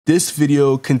This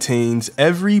video contains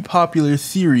every popular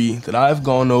theory that I've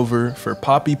gone over for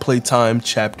Poppy Playtime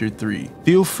Chapter 3.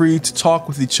 Feel free to talk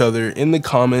with each other in the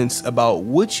comments about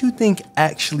what you think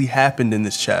actually happened in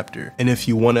this chapter. And if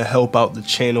you want to help out the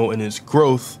channel in its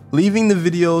growth, leaving the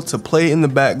video to play in the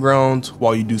background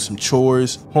while you do some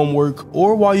chores, homework,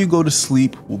 or while you go to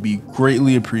sleep will be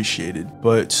greatly appreciated.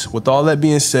 But with all that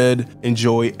being said,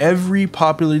 enjoy every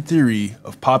popular theory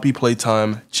of Poppy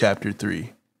Playtime Chapter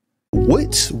 3.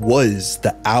 What was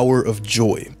the Hour of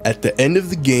Joy? At the end of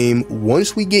the game,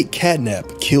 once we get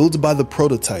Catnap killed by the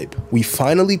prototype, we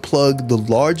finally plug the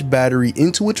large battery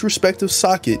into its respective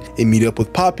socket and meet up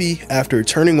with Poppy after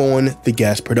turning on the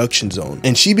gas production zone.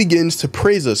 And she begins to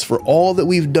praise us for all that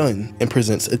we've done and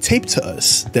presents a tape to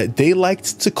us that they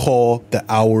liked to call the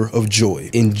Hour of Joy.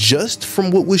 And just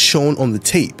from what was shown on the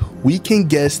tape, we can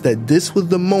guess that this was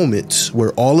the moment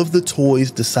where all of the toys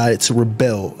decided to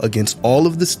rebel against all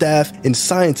of the staff and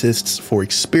scientists for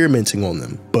experimenting on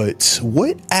them. But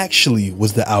what actually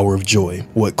was the Hour of Joy?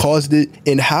 What caused it?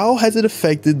 And how has it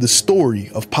affected the story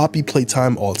of Poppy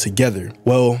Playtime altogether?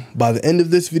 Well, by the end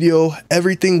of this video,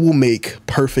 everything will make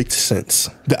perfect sense.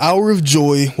 The Hour of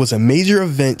Joy was a major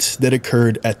event that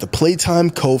occurred at the Playtime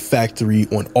Co. factory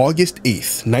on August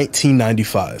 8th,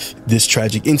 1995. This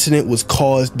tragic incident was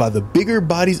caused by the Bigger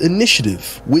Bodies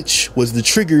Initiative, which was the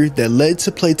trigger that led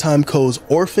to Playtime Co.'s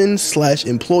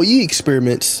orphan/employee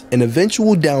experiments and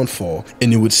eventual downfall,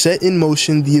 and it would set in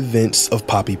motion the events of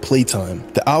Poppy Playtime.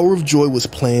 The Hour of Joy was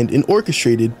planned and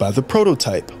orchestrated by the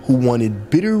prototype, who wanted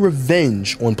bitter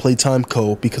revenge on Playtime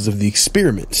Co. because of the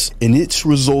experiments, and it's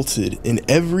resulted in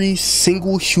every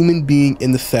single human being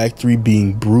in the factory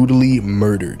being brutally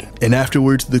murdered. And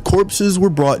afterwards, the corpses were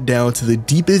brought down to the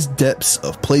deepest depths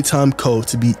of Playtime Co.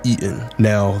 to be eaten.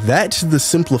 Now, that's the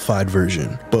simplified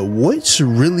version, but what's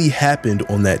really happened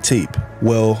on that tape?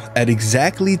 Well, at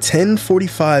exactly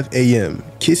 10:45 a.m.,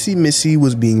 Kissy Missy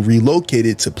was being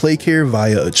relocated to Playcare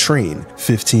via a train.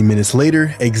 15 minutes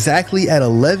later, exactly at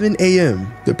 11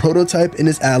 a.m., the prototype and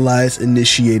his allies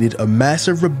initiated a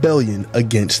massive rebellion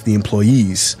against the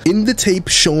employees. In the tape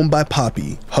shown by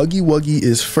Poppy, Huggy Wuggy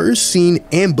is first seen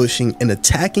ambushing and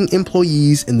attacking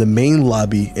employees in the main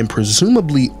lobby and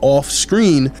presumably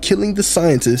off-screen killing the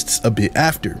scientists a bit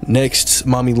after. Next,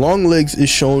 Mommy Longlegs is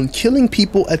shown killing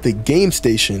people at the game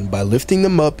station by lifting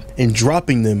them up and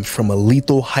dropping them from a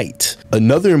lethal height.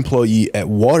 Another employee at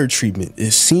water treatment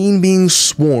is seen being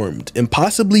swarmed and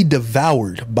possibly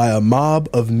devoured by a mob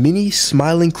of mini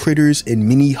smiling critters and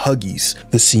mini Huggies.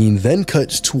 The scene then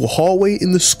cuts to a hallway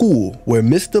in the school where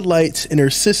Miss Delight and her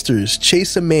sisters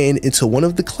chase a man into one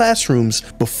of the classrooms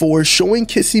before showing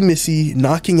Kissy Missy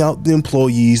knocking out the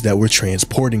employees that were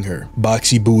transporting her.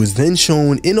 Boxy Boo is then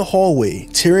shown in a hallway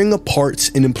tearing apart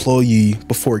an employee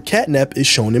before Catnap is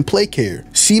shown in Playcare,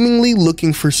 seemingly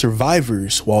looking for survivors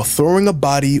while throwing a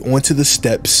body onto the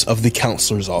steps of the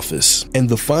counselor's office. And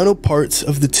the final part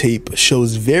of the tape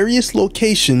shows various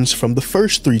locations from the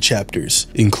first 3 chapters,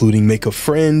 including Make a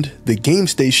Friend, the game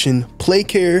station,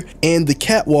 Playcare, and the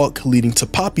catwalk leading to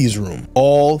Poppy's room,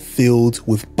 all filled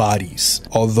with bodies.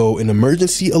 Although an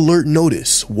emergency alert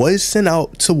notice was sent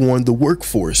out to warn the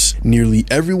workforce, nearly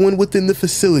everyone within the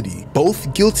facility,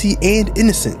 both guilty and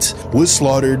innocent, was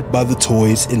slaughtered by the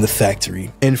toys in the factory.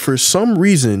 And for some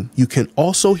reason, you can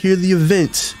also hear the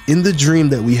event in the dream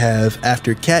that we have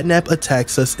after Catnap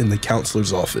attacks us in the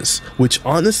counselor's office, which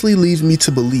honestly leads me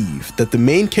to believe that the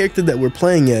main character that we're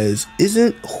playing as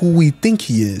isn't who we think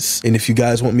he is. And if you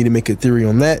guys want me to make a theory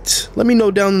on that, let me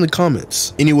know down in the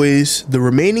comments. Anyways, the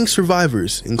remaining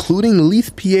survivors, including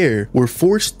Leith Pierre, were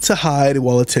forced to hide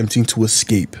while attempting to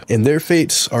escape, and their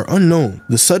fates are unknown.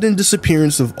 The sudden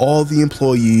disappearance of all the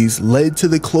employees led to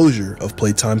the closure of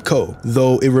Playtime Co.,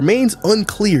 though it remains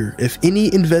unclear if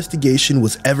any investigation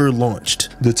was ever launched.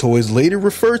 The toys later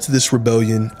refer to this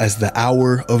rebellion as the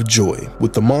Hour of Joy,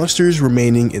 with the monsters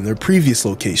remaining in their previous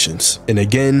locations. And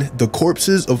again, the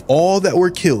corpses of all that were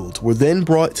killed were then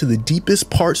brought to the deepest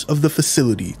parts of the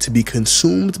facility to be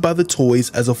consumed by the toys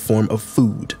as a form of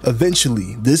food.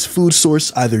 Eventually, this food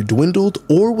source either dwindled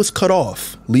or was cut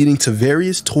off, leading to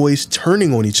various toys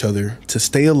turning on each other to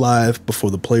stay alive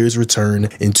before the players return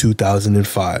in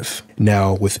 2005.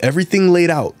 Now, with everything laid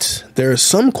out, there are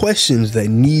some questions that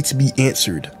need to be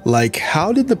answered. Like,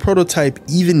 how did the prototype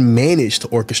even manage to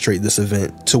orchestrate this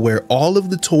event to where all of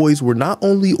the toys were not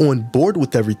only on board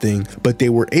with everything, but they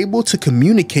were able to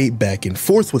communicate back and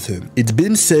forth with him? It's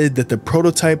been said that the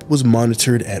prototype was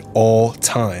monitored at all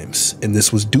times, and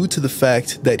this was due to the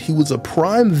fact that he was a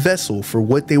prime vessel for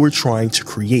what they were trying to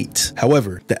create.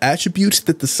 However, the attributes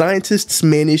that the scientists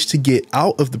managed to get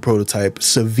out of the prototype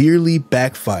severely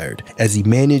backfired, as he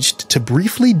managed to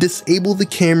briefly disable the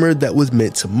camera that was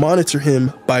meant to monitor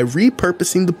him by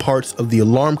repurposing the parts of the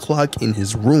alarm clock in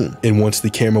his room. And once the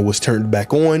camera was turned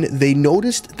back on, they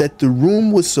noticed that the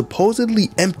room was supposedly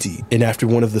empty, and after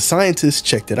one of the scientists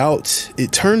checked it out,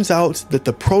 it turns out that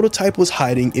the prototype was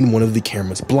hiding in one of the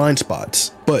camera's blind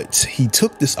spots. But he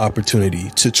took this opportunity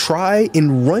to try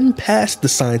and run past the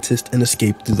scientist and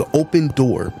escape through the open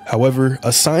door. However,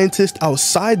 a scientist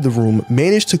outside the room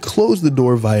managed to close the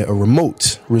door via a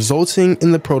remote, resulting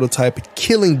in the prototype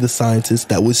killing the scientist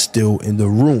that was still in the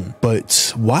room.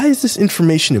 But why is this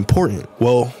information important?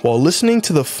 Well, while listening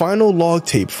to the final log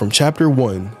tape from chapter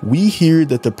 1, we hear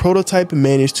that the prototype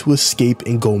managed to escape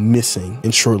and go missing,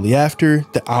 and shortly after,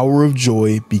 the Hour of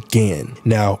Joy began.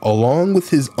 Now, along with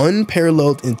his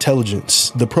unparalleled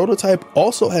intelligence, the prototype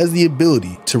also has the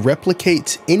ability to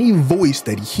replicate any voice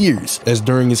that he hears, as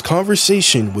during his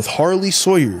conversation with Harley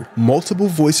Sawyer, multiple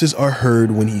voices are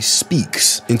heard when he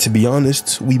speaks. And to be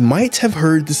honest, we might have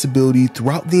heard this ability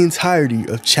throughout the entirety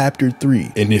of chapter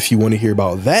 3. And if you want to hear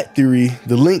about that theory,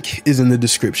 the link is in the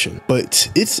description.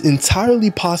 But it's entirely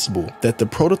possible that the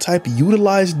prototype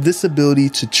utilized this ability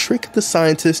to trick the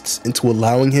scientists into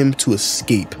allowing him to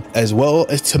escape, as well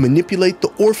as to manipulate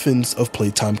the orphans of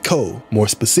Playtime Co., more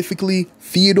specifically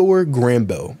Theodore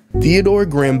Grambel. Theodore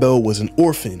Grambel was an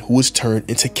orphan who was turned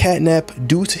into Catnap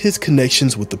due to his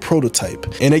connections with the prototype.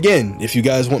 And again, if you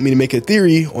guys want me to make a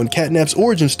theory on Catnap's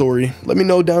origin story, let me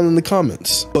know down in the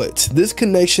comments. But this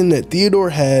connection that Theodore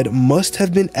had must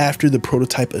have been after the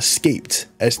prototype escaped,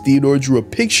 as Theodore drew a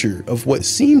picture of what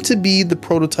seemed to be the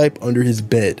prototype under his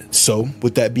bed. So,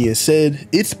 with that being said,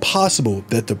 it's possible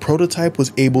that the prototype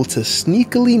was able to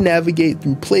sneakily navigate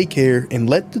through Playcare and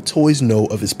let the toys know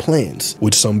of his plans,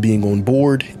 with some being on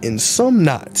board and some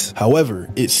not. However,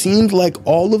 it seemed like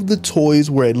all of the toys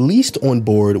were at least on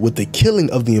board with the killing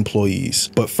of the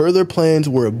employees, but further plans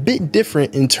were a bit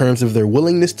different in terms of their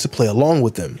willingness to play along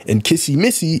with them. And Kissy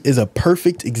Missy is a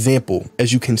perfect example,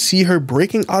 as you can see her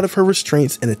breaking out of her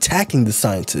restraints and attacking the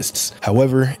scientists.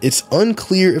 However, it's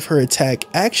unclear if her attack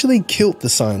actually killed the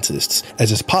scientists,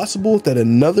 as it's possible that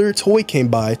another toy came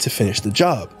by to finish the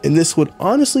job. And this would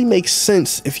honestly make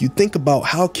sense if you think about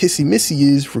how Kissy Missy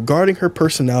is regarding her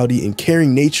personality and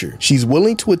caring nature. She's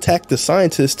willing to attack the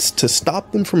scientists to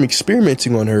stop them from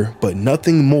experimenting on her, but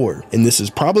nothing more. And this is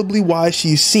probably why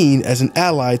she's seen as an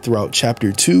ally throughout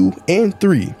chapter 2 and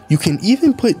 3. You can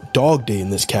even put Dog Day in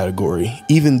this category,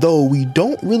 even though we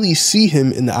don't really see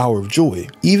him in the Hour of Joy.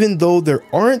 Even though there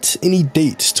aren't any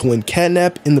dates to when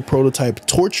Catnap and the prototype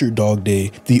tortured Dog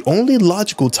Day, the only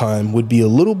logical time would be a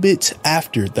little bit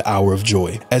after the Hour of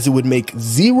Joy, as it would make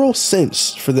zero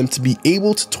sense for them to be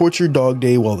able to torture Dog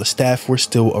Day while the staff were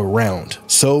still around.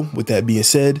 So, with that being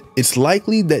said, it's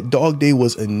likely that Dog Day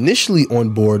was initially on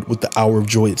board with the Hour of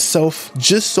Joy itself,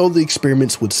 just so the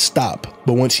experiments would stop.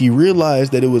 But once he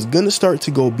realized that it was gonna start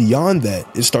to go beyond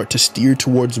that and start to steer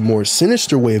towards a more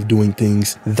sinister way of doing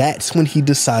things, that's when he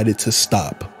decided to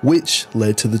stop, which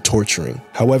led to the torturing.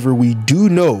 However, we do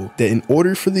know that in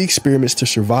order for the experiments to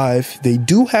survive, they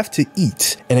do have to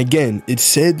eat. And again, it's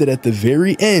said that at the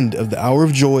very end of the Hour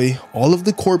of Joy, all of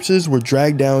the corpses were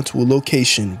dragged down to a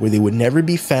location where they would never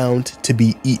be found to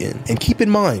be eaten. And keep in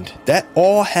mind, that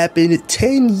all happened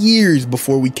 10 years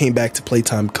before we came back to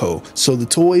Playtime Co. So the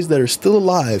toys that are still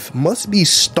alive must be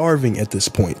starving at this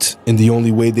point. And the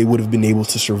only way they would have been able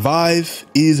to survive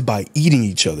is by eating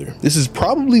each other. This is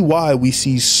probably why we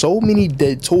see so many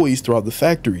dead toys throughout the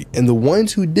factory. And the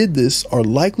ones who did this are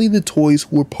likely the toys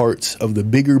who were parts of the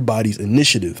Bigger Bodies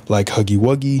initiative, like Huggy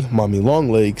Wuggy, Mommy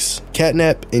Longlegs,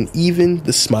 Catnap, and even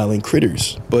the Smiling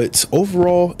Critters. But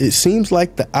overall, it seems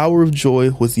like the Hour of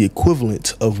Joy was the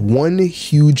equivalent of one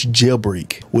huge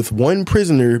jailbreak, with one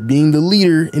prisoner being the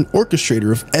leader and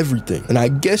orchestrator of everything. And I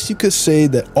guess you could say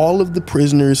that all of the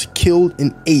prisoners killed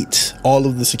and ate all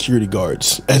of the security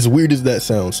guards. As weird as that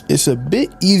sounds, it's a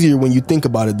bit easier when you think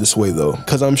about it this way though,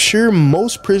 because I'm sure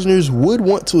most prisoners would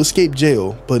want to escape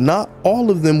jail, but not all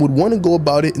of them would want to go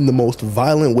about it in the most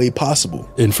violent way possible.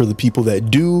 And for the people that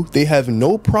do, they have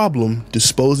no problem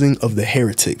disposing of the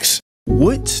heretics.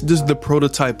 What does the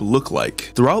prototype look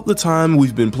like? Throughout the time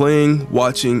we've been playing,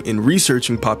 watching, and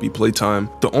researching Poppy Playtime,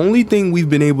 the only thing we've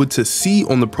been able to see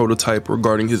on the prototype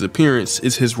regarding his appearance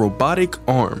is his robotic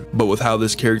arm. But with how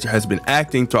this character has been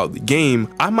acting throughout the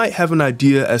game, I might have an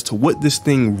idea as to what this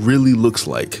thing really looks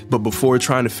like. But before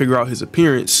trying to figure out his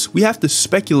appearance, we have to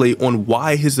speculate on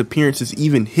why his appearance is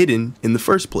even hidden in the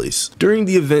first place. During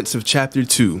the events of Chapter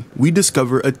 2, we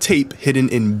discover a tape hidden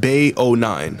in Bay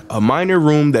 09, a minor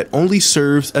room that only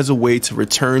serves as a way to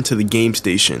return to the game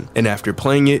station, and after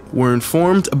playing it, we're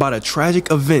informed about a tragic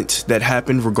event that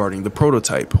happened regarding the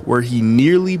prototype, where he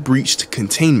nearly breached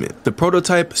containment. The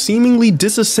prototype seemingly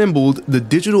disassembled the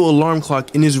digital alarm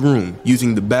clock in his room,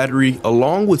 using the battery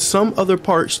along with some other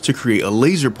parts to create a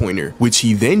laser pointer, which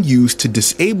he then used to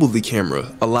disable the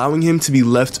camera, allowing him to be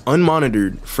left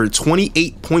unmonitored for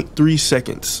 28.3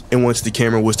 seconds. And once the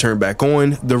camera was turned back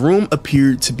on, the room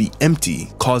appeared to be empty,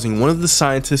 causing one of the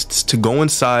scientists to go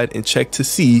inside and check to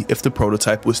see if the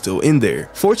prototype was still in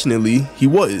there. Fortunately, he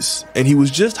was, and he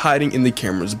was just hiding in the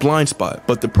camera's blind spot.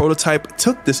 But the prototype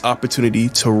took this opportunity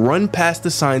to run past the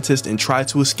scientist and try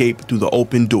to escape through the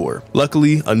open door.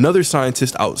 Luckily, another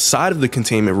scientist outside of the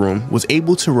containment room was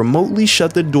able to remotely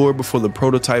shut the door before the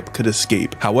prototype could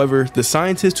escape. However, the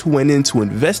scientist who went in to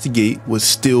investigate was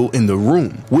still in the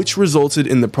room, which resulted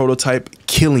in the prototype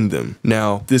killing them.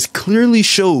 Now, this clearly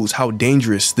shows how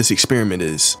dangerous this experiment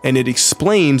is, and it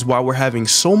explains why we're having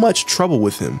so much trouble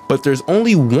with him. But there's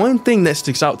only one thing that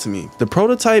sticks out to me. The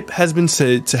prototype has been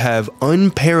said to have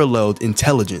unparalleled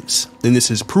intelligence, and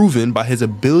this is proven by his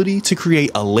ability to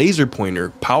create a laser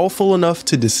pointer powerful enough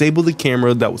to disable the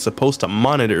camera that was supposed to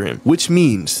monitor him, which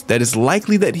means that it's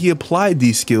likely that he applied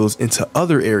these skills into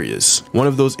other areas, one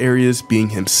of those areas being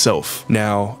himself.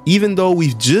 Now, even though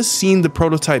we've just seen the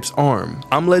prototype's arm,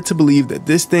 I'm led to believe that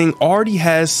this thing already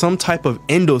has some type of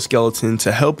endoskeleton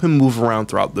to help him move around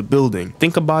throughout the building.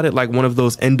 Think about it like one of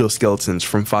those endoskeletons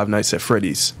from Five Nights at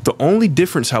Freddy's. The only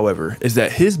difference, however, is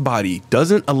that his body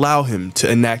doesn't allow him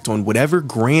to enact on whatever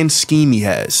grand scheme he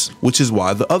has, which is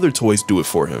why the other toys do it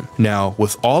for him. Now,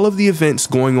 with all of the events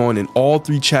going on in all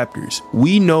 3 chapters,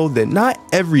 we know that not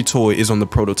every toy is on the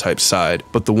prototype side,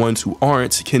 but the ones who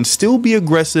aren't can still be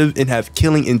aggressive and have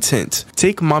killing intent.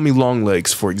 Take Mommy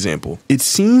Longlegs, for example. It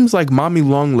seems like Mommy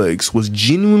Longlegs was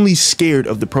genuinely scared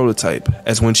of the prototype,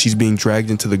 as when she's being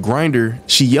dragged into the grinder,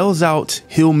 she yells out,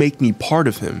 "He'll make me part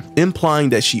of him," implying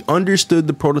that she understood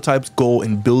the prototype's goal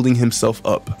in building himself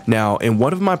up. Now, in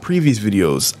one of my previous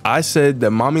videos, I said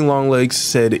that Mommy Longlegs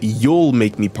said, "You'll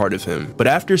make me part of him," but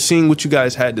after seeing what you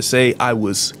guys had to say, I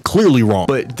was clearly wrong.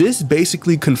 But this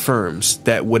basically confirms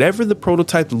that whatever the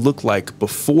prototype looked like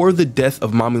before the death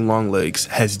of Mommy Longlegs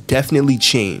has definitely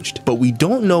changed, but we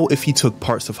don't know if he took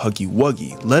parts of Huggy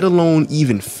Wuggy, let alone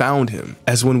even found him,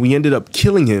 as when we ended up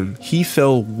killing him, he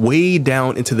fell way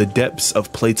down into the depths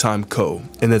of Playtime Co.,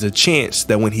 and there's a chance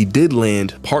that when he did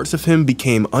land, parts of him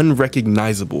became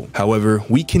unrecognizable. However,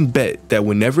 we can bet that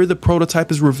whenever the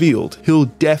prototype is revealed, he'll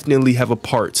definitely have a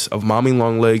part of Mommy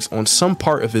Longlegs on some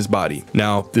part of his body.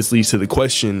 Now, this leads to the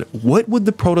question, what would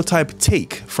the prototype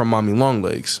take from Mommy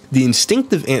Longlegs? The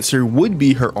instinctive answer would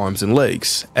be her arms and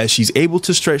legs, as she's able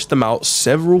to stretch them out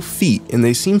several feet, and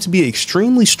they seem to be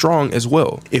extremely strong as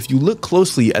well. If you look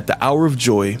closely at the Hour of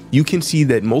Joy, you can see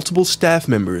that multiple staff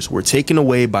members were taken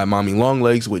away by Mommy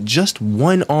Longlegs with just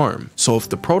one arm. So if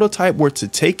the prototype were to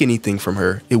take anything from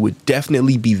her, it would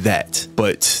definitely be that.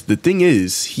 But the thing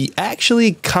is, he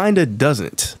actually kinda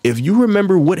doesn't. If you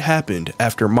remember what happened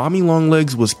after Mommy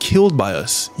Longlegs was killed by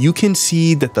us, you can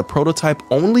see that the prototype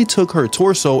only took her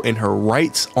torso and her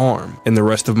right arm, and the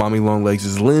rest of Mommy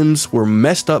Longlegs' limbs were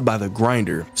messed up by the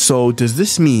grinder. So does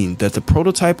this mean that the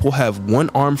prototype will have one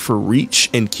arm for reach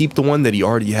and keep the one that he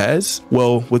already has?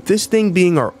 Well, with this thing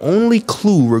being our only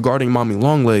clue regarding Mommy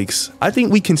Longlegs, I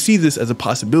think we can see this as a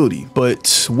possibility.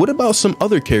 But what about some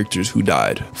other characters who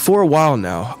died? For a while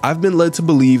now, I've been led to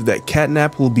believe that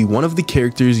Catnap will be one of the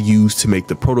characters used to make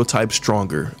the prototype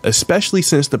stronger, especially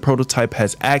since the prototype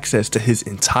has access to his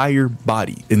entire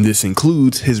body, and this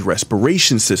includes his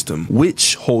respiration system,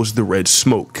 which holds the red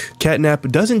smoke.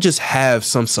 Catnap doesn't just have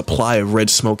some supply of red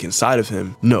smoke inside of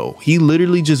him. No, he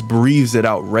literally just breathes it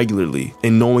out regularly,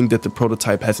 and knowing that the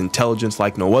prototype has intelligence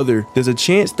like no other, there's a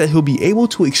chance that he'll be able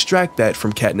to extract that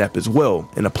from Catnap as well,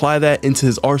 and apply that into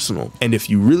his arsenal. And if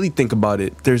you really think about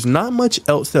it, there's not much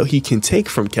else that he can take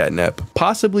from Catnap.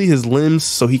 Possibly his limbs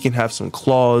so he can have some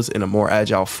claws and a more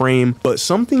agile frame, but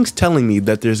something's telling me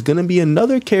that there's gonna be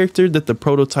another character that the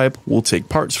prototype will take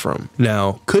parts from.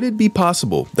 Now, could it be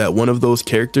possible that one of those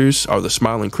characters are the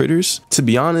Smiling Critters? To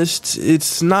be honest,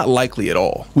 it's not likely at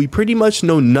all. We pretty much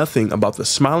know nothing about the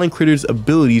Smiling Critters critters'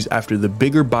 abilities after the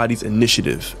bigger body's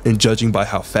initiative, and judging by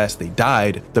how fast they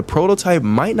died, the prototype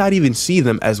might not even see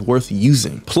them as worth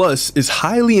using. Plus, it's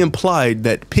highly implied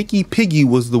that Picky Piggy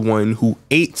was the one who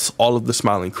ate all of the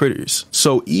smiling critters.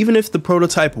 So even if the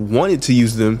prototype wanted to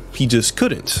use them, he just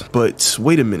couldn't. But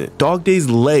wait a minute, Dog Day's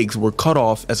legs were cut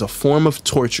off as a form of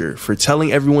torture for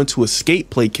telling everyone to escape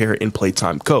Playcare in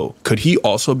Playtime Co. Could he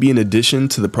also be an addition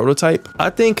to the prototype? I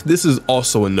think this is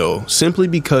also a no, simply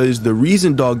because the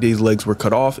reason Dog Day's legs were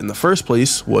cut off in the first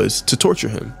place was to torture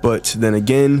him. But then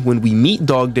again, when we meet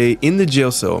Dog Day in the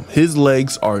jail cell, his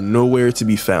legs are nowhere to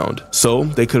be found. So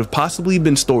they could have possibly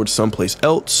been stored someplace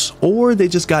else, or they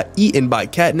just got eaten by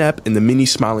Catnap and the mini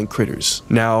smiling critters.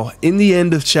 Now, in the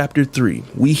end of chapter 3,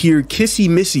 we hear Kissy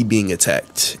Missy being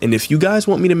attacked, and if you guys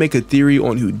want me to make a theory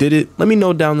on who did it, let me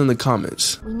know down in the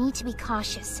comments. We need to be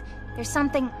cautious. There's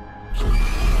something...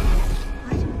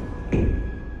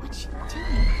 What's she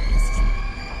doing?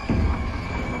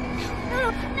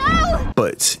 No!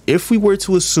 But if we were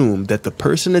to assume that the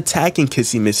person attacking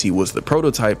Kissy Missy was the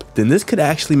prototype, then this could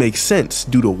actually make sense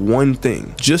due to one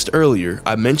thing. Just earlier,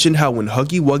 I mentioned how when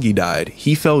Huggy Wuggy died,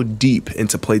 he fell deep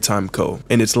into Playtime Co.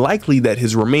 And it's likely that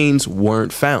his remains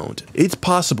weren't found. It's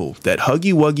possible that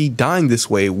Huggy Wuggy dying this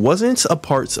way wasn't a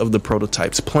part of the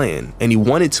prototype's plan, and he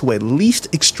wanted to at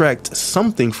least extract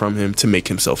something from him to make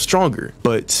himself stronger.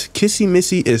 But Kissy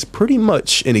Missy is pretty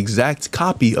much an exact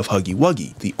copy of Huggy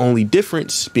Wuggy, the only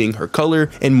difference being her color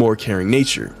and more caring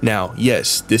nature. Now,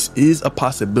 yes, this is a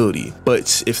possibility,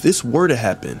 but if this were to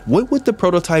happen, what would the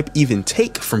prototype even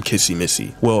take from Kissy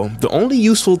Missy? Well, the only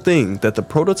useful thing that the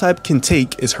prototype can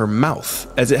take is her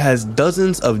mouth, as it has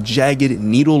dozens of jagged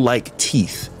needle-like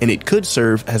teeth, and it could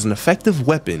serve as an effective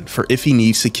weapon for if he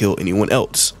needs to kill anyone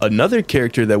else. Another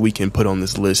character that we can put on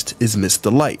this list is Miss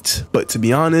Delight, but to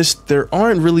be honest, there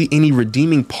aren't really any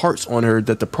redeeming parts on her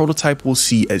that the prototype will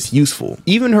see as useful.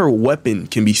 Even her weapon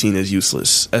can be seen as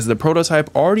useless, as the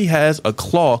prototype already has a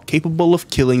claw capable of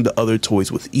killing the other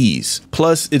toys with ease.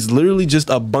 Plus, it's literally just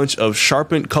a bunch of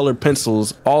sharpened colored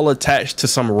pencils all attached to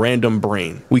some random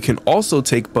brain. We can also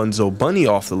take Bunzo Bunny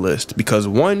off the list because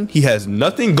 1, he has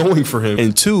nothing going for him,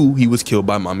 and 2, he was killed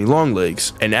by Mommy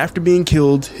Longlegs, and after being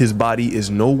killed, his body is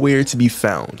nowhere to be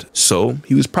found, so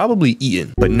he was probably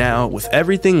eaten. But now, with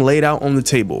everything laid out on the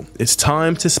table, it's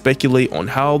time to speculate on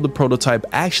how the prototype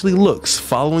actually looks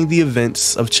following the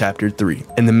events of chapter 3.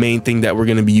 And the main thing that we're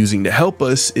going to be using to help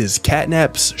us is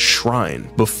Catnap's shrine.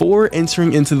 Before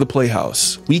entering into the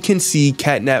playhouse, we can see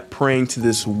Catnap praying to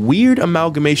this weird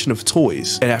amalgamation of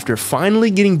toys, and after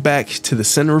finally getting back to the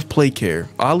center of Playcare,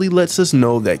 Ollie lets us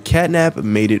know that Catnap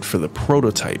made it for the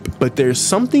prototype. But there's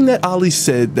something that Ollie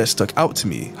said that stuck out to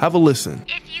me. Have a listen.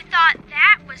 If you thought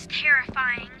that was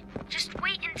terrifying, just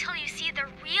wait until you see the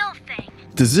real thing.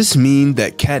 Does this mean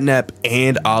that Catnap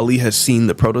and Ollie has seen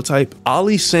the prototype?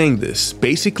 Ollie saying this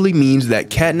basically means that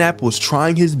Catnap was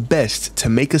trying his best to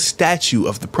make a statue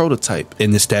of the prototype,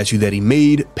 and the statue that he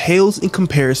made pales in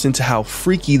comparison to how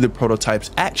freaky the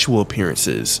prototype's actual appearance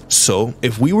is. So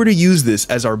if we were to use this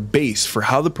as our base for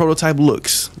how the prototype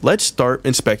looks, let's start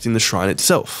inspecting the shrine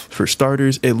itself. For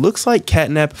starters, it looks like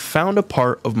Catnap found a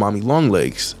part of Mommy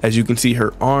Longlegs, as you can see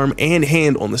her arm and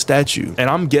hand on the statue, and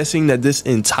I'm guessing that this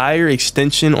entire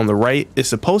extension on the right is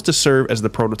supposed to serve as the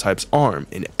prototype's arm,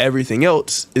 and everything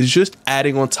else is just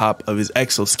adding on top of his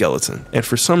exoskeleton. And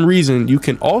for some reason, you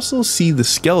can also see the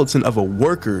skeleton of a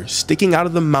worker sticking out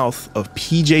of the mouth of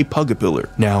PJ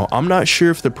Pugapillar. Now, I'm not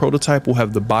sure if the prototype will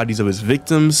have the bodies of his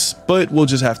victims, but we'll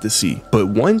just have to see. But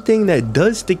one thing that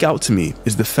does stick out to me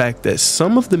is the fact that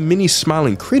some of the mini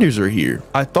smiling critters are here.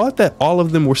 I thought that all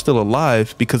of them were still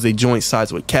alive because they joined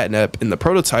sides with Catnap and the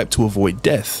prototype to avoid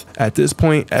death. At this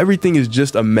point, everything is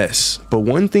just a mess, but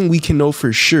one thing we can know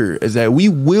for sure is that we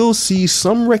will see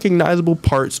some recognizable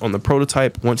parts on the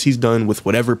prototype once he's done with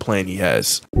whatever plan he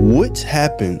has. What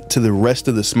happened to the rest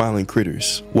of the smiling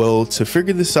critters? Well, to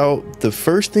figure this out, the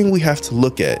first thing we have to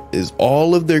look at is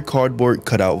all of their cardboard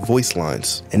cutout voice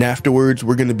lines, and afterwards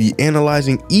we're going to be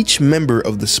analyzing each member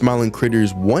of the smiling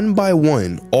critters one by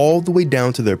one all the way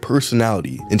down to their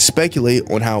personality and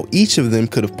speculate on how each of them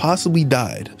could have possibly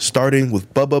died, starting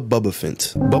with Bubba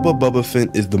Bubbaphant. Bubba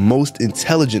Bubbaphant is the most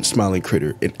intelligent smiling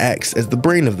critter and acts as the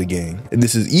brain of the gang, and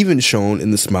this is even shown in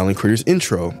the smiling critters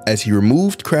intro, as he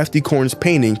removed Crafty Corn's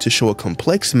painting to show a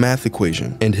complex math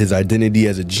equation, and his identity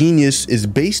as a genius is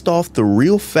based off the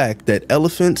real fact that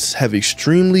elephants have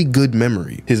extremely good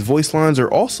memory. His voice lines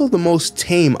are also the most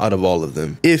tame out of all of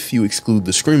them, if you exclude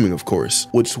the screaming, of course.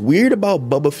 What's weird about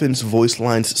Bubbaphant's voice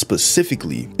lines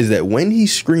specifically is that when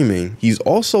he's screaming, he's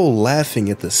also laughing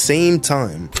at the same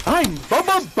time. I'm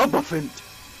Bubba Bubbaphant.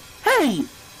 Hey,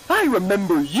 I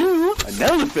remember you. An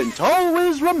elephant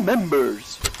always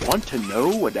remembers. Want to know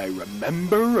what I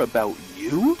remember about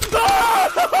you?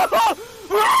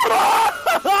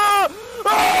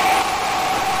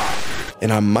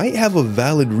 And I might have a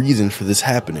valid reason for this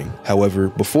happening. However,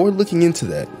 before looking into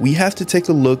that, we have to take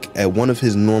a look at one of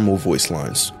his normal voice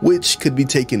lines, which could be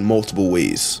taken multiple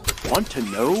ways. Want to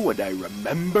know what I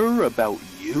remember about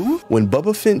you? When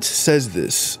Bubba Fint says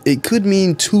this, it could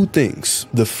mean two things.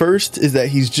 The first is that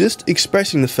he's just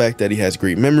expressing the fact that he has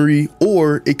great memory,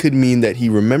 or it could mean that he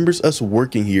remembers us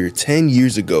working here 10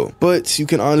 years ago. But you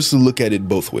can honestly look at it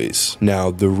both ways. Now,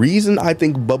 the reason I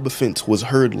think Bubba Fint was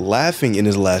heard laughing in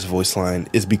his last voice line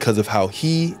is because of how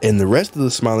he and the rest of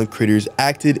the smiling critters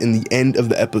acted in the end of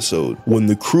the episode. When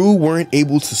the crew weren't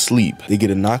able to sleep, they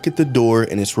get a knock at the door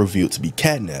and it's revealed to be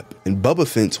Catnap. And Bubba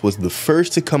Fint was the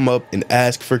first to come up and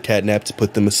ask for Catnap to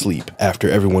put them asleep. After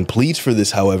everyone pleads for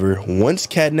this, however, once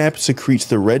Catnap secretes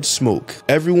the red smoke,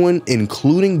 everyone,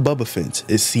 including Bubba Fint,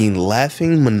 is seen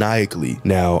laughing maniacally.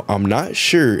 Now, I'm not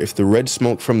sure if the red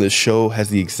smoke from this show has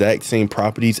the exact same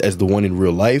properties as the one in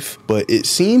real life, but it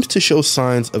seems to show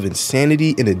signs of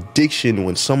insanity and addiction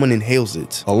when someone inhales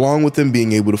it, along with them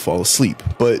being able to fall asleep.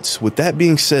 But with that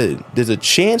being said, there's a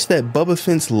chance that Bubba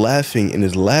Fint's laughing in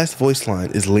his last voice line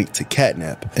is linked to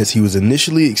Catnap, as he was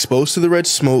initially exposed to the red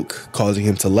smoke, causing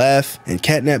him to laugh, and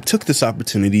Catnap took this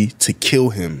opportunity to kill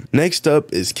him. Next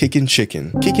up is Kickin'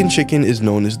 Chicken. Kickin' Chicken is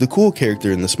known as the cool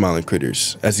character in the Smiling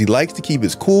Critters, as he likes to keep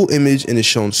his cool image and is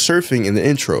shown surfing in the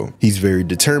intro. He's very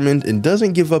determined and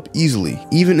doesn't give up easily,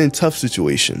 even in tough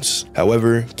situations.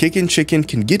 However, Kickin' Chicken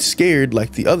can get scared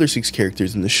like the other 6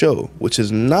 characters in the show, which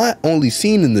is not only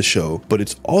seen in the show, but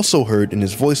it's also heard in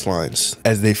his voice lines,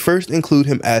 as they first include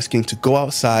him asking to go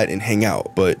outside and hang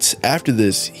out. But after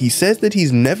this, he says that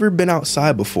he's never been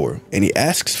outside before, and he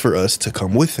asks for us to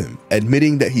come with him,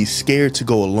 admitting that he's scared to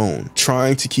go alone.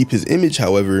 Trying to keep his image,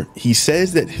 however, he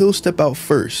says that he'll step out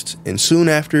first, and soon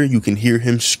after you can hear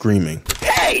him screaming.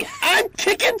 Hey, I'm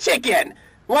Kickin' Chicken!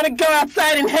 Want to go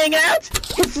outside and hang out?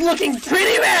 It's looking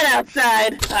pretty rad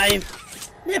outside. I've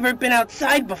never been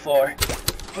outside before.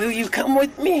 Will you come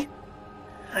with me?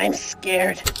 I'm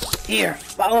scared. Here,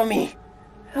 follow me.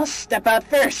 I'll step out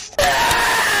first.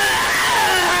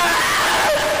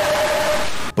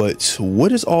 But what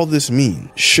does all this mean?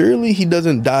 Surely he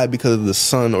doesn't die because of the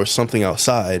sun or something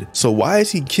outside, so why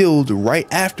is he killed right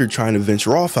after trying to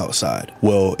venture off outside?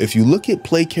 Well, if you look at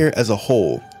Playcare as a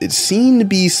whole, it seemed to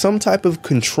be some type of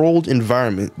controlled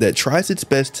environment that tries its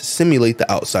best to simulate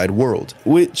the outside world,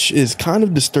 which is kind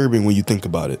of disturbing when you think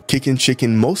about it. Kickin'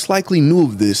 Chicken most likely knew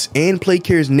of this and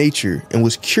Playcare's nature and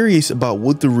was curious about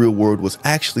what the real world was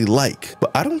actually like,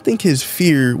 but I don't think his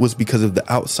fear was because of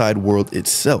the outside world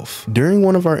itself. During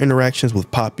one of our interactions with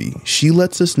Poppy, she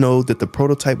lets us know that the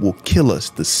prototype will kill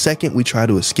us the second we try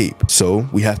to escape, so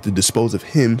we have to dispose of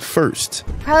him first.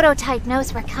 Prototype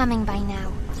knows we're coming by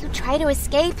now. You try to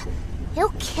escape,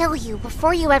 he'll kill you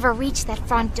before you ever reach that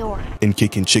front door. And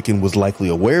Kickin' Chicken was likely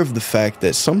aware of the fact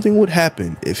that something would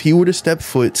happen if he were to step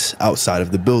foot outside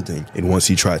of the building, and once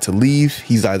he tried to leave,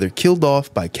 he's either killed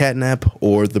off by Catnap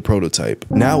or the prototype.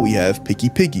 Now we have Picky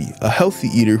Piggy, a healthy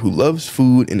eater who loves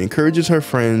food and encourages her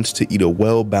friends to eat a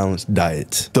well-balanced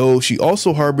diet, though she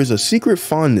also harbors a secret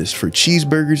fondness for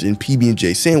cheeseburgers and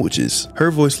PB&J sandwiches. Her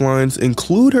voice lines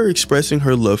include her expressing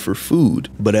her love for food,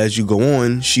 but as you go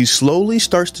on, she slowly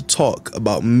starts to talk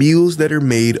about meals that are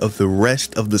made of the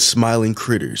rest of the smiling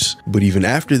critters. But even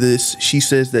after this, she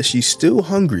says that she's still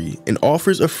hungry and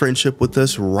offers a friendship with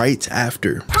us right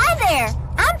after. Hi there,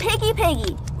 I'm Picky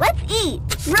Piggy. Let's eat.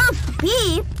 Roast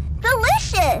beef,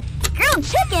 delicious. Grilled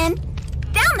chicken,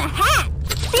 down the hatch.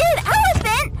 Seared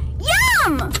elephant,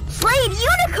 yum. Slayed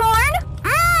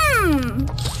unicorn,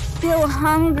 still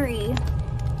hungry.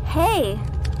 Hey,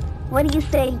 what do you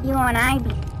say you and I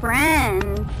be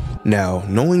friends? Now,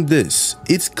 knowing this,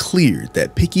 it's clear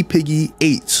that Picky Piggy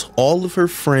ate all of her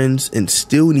friends and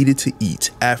still needed to eat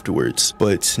afterwards.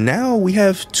 But now we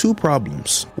have two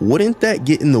problems. Wouldn't that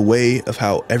get in the way of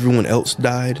how everyone else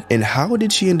died? And how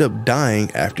did she end up dying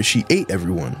after she ate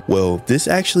everyone? Well, this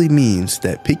actually means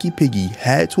that Picky Piggy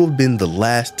had to have been the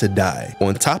last to die,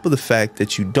 on top of the fact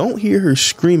that you don't hear her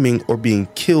screaming or being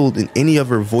killed in any of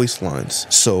her voice lines.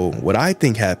 So what I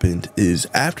think happened is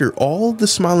after all the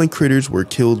smiling critters were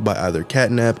killed by either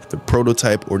Catnap, the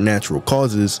prototype, or natural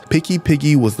causes, Picky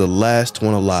Piggy was the last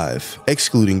one alive,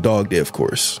 excluding Dog Day of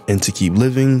course. And to keep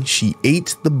living, she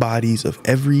ate the bodies of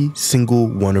every single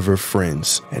one of her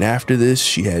friends. And after this,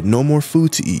 she had no more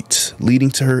food to eat,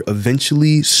 leading to her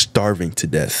eventually starving to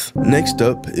death. Next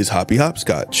up is Hoppy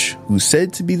Hopscotch, who's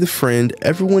said to be the friend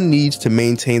everyone needs to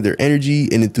maintain their energy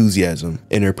and enthusiasm.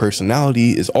 And her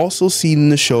personality is also seen in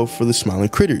the show for the Smiling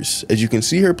Critters, as you can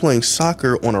see her playing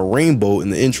soccer on a rainbow in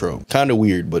the intro. Kinda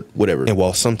weird, but whatever. And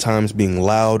while sometimes being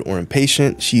loud or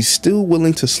impatient, she's still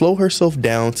willing to slow herself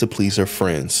down to please her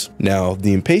friends. Now,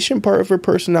 the impatient part of her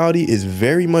personality is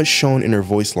very much shown in her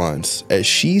voice lines, as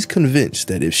she's convinced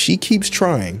that if she keeps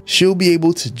trying, she'll be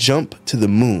able to jump to the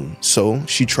moon. So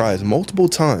she tries multiple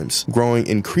times, growing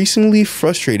increasingly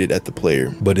frustrated at the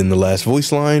player. But in the last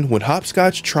voice line, when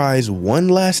Hopscotch tries one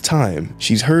last time,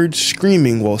 she's heard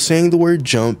screaming while saying the word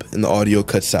jump and the audio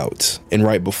cuts out. And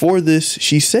right before this,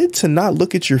 she said to not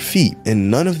look at your feet, and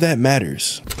none of that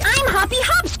matters. I'm Hoppy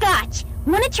Hopscotch.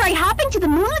 Wanna try hopping to the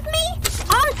moon with me?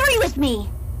 On three with me.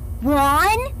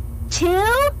 1, 2,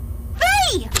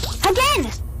 3.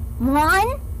 Again. 1,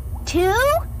 2,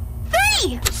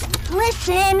 3.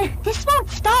 Listen, this won't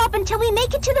stop until we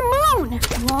make it to the moon.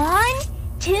 1,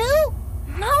 2.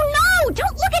 No,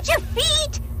 don't look at your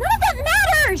feet. None of that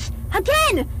matters.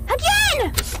 Again.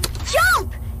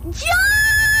 Jump.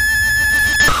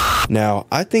 Now,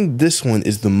 I think this one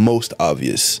is the most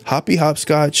obvious. Hoppy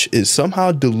Hopscotch is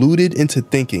somehow deluded into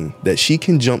thinking that she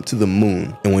can jump to the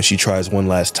moon, and when she tries one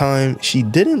last time, she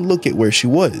didn't look at where she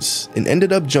was and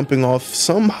ended up jumping off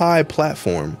some high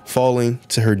platform, falling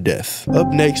to her death. Up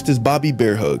next is Bobby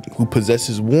Bearhug, who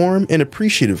possesses warm and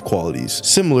appreciative qualities,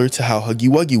 similar to how Huggy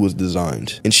Wuggy was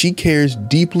designed, and she cares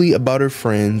deeply about her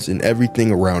friends and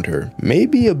everything around her,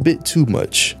 maybe a bit too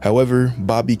much. However,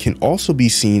 Bobby can also be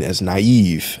seen as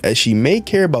naive, as she may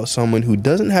care about someone who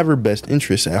doesn't have her best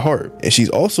interests at heart. And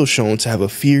she's also shown to have a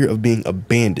fear of being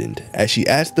abandoned, as she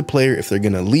asks the player if they're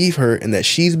gonna leave her and that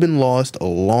she's been lost a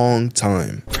long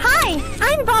time. Hi,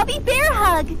 I'm Bobby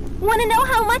Bearhug. Wanna know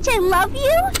how much I love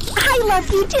you? I love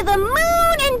you to the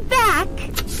moon and back.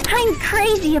 I'm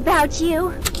crazy about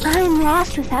you. I'm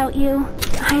lost without you.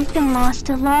 I've been lost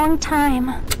a long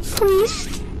time.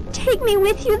 Please, take me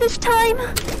with you this time.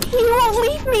 You won't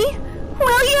leave me,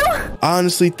 will you? I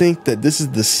honestly think that this is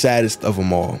the saddest of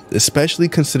them all, especially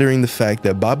considering the fact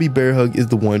that Bobby Bearhug is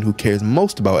the one who cares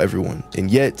most about everyone, and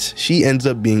yet she ends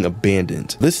up being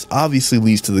abandoned. This obviously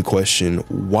leads to the question,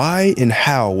 why and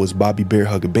how was Bobby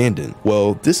Bearhug abandoned?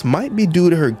 Well, this might be due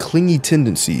to her clingy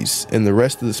tendencies, and the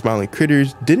rest of the Smiling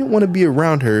Critters didn't want to be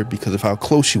around her because of how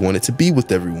close she wanted to be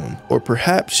with everyone. Or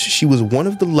perhaps she was one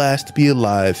of the last to be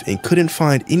alive and couldn't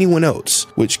find anyone else,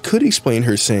 which could explain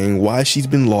her saying why she's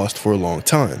been lost for a long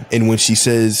time. And when she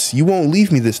says, "You won't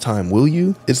leave me this time, will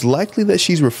you?" it's likely that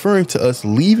she's referring to us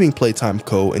leaving Playtime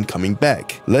Co. and coming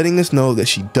back, letting us know that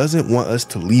she doesn't want us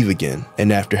to leave again.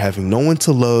 And after having no one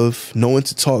to love, no one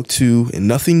to talk to, and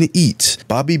nothing to eat,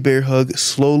 Bobby Bearhug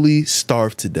slowly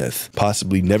starved to death,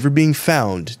 possibly never being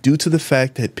found due to the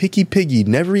fact that Picky Piggy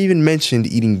never even mentioned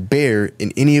eating bear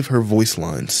in any of her voice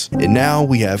lines. And now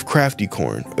we have Crafty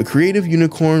Corn, a creative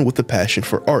unicorn with a passion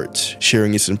for art,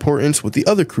 sharing its importance with the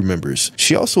other crew members.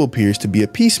 She also appears to be a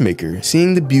peacemaker,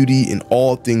 seeing the beauty in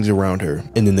all things around her.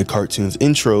 And in the cartoon's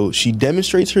intro, she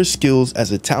demonstrates her skills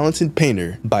as a talented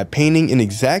painter by painting an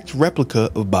exact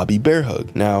replica of Bobby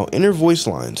Bearhug. Now, in her voice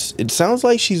lines, it sounds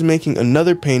like she's making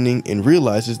another painting and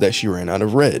realizes that she ran out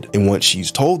of red. And once she's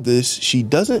told this, she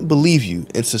doesn't believe you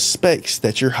and suspects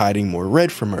that you're hiding more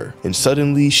red from her. And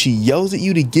suddenly, she yells at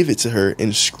you to give it to her,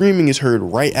 and screaming is heard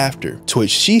right after, to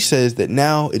which she says that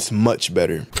now it's much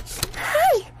better.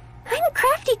 Hi, I'm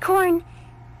Crafty Corn.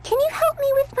 Can you help me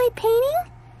with my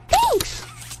painting? Thanks!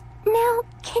 Now,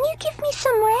 can you give me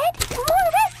some red? More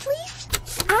red, please.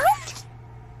 Out?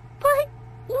 But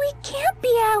we can't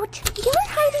be out. You're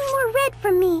hiding more red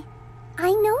from me.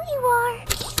 I know you are.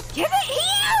 Give it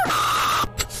here!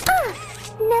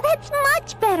 Now that's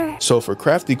much better. So for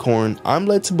Crafty Corn, I'm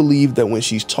led to believe that when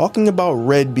she's talking about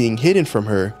red being hidden from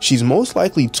her, she's most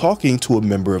likely talking to a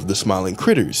member of the Smiling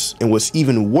Critters. And what's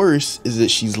even worse is that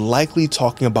she's likely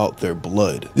talking about their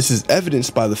blood. This is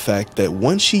evidenced by the fact that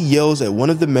once she yells at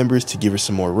one of the members to give her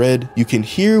some more red, you can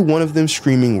hear one of them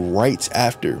screaming right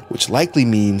after, which likely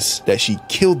means that she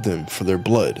killed them for their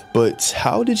blood. But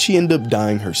how did she end up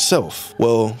dying herself?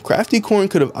 Well, Crafty Corn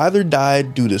could have either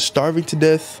died due to starving to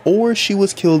death, or she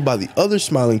was killed by the other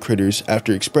Smiling Critters critters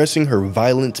after expressing her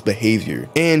violent behavior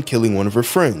and killing one of her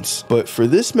friends. But for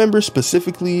this member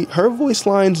specifically, her voice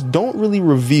lines don't really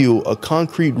reveal a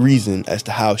concrete reason as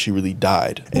to how she really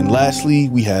died. And lastly,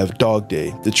 we have Dog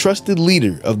Day, the trusted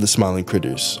leader of the Smiling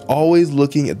Critters, always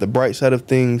looking at the bright side of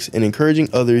things and encouraging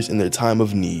others in their time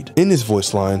of need. In his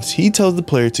voice lines, he tells the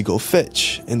player to go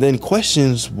fetch, and then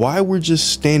questions why we're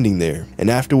just standing there. And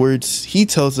afterwards, he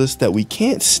tells us that we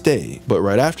can't stay. But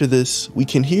right after this, we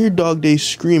can hear Dog Day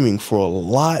screaming for a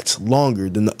lot longer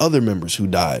than the other members who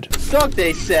died. Dog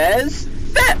Day says,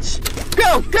 fetch!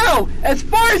 Go, go, as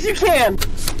far as you can!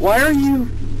 Why are you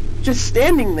just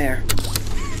standing there?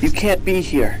 You can't be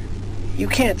here. You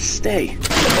can't stay.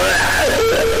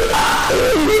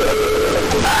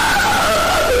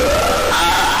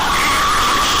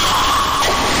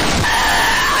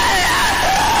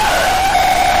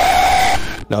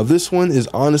 Now this one is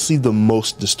honestly the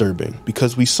most disturbing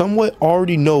because we somewhat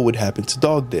already know what happened to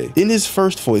Dog Day. In his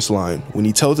first voice line, when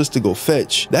he tells us to go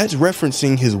fetch, that's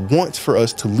referencing his want for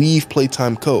us to leave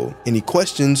Playtime Co. and he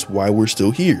questions why we're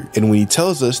still here. And when he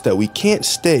tells us that we can't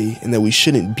stay and that we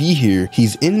shouldn't be here,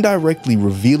 he's indirectly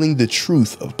revealing the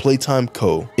truth of Playtime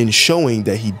Co. and showing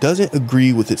that he doesn't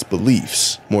agree with its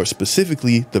beliefs, more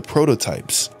specifically the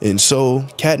prototypes. And so,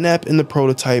 Catnap and the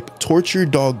prototype torture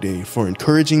Dog Day for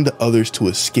encouraging the others to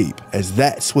escape, as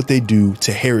that's what they do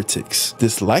to heretics.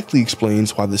 This likely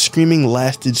explains why the screaming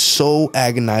lasted so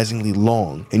agonizingly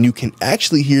long, and you can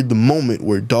actually hear the moment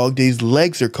where Dog Day's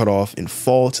legs are cut off and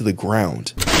fall to the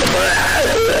ground.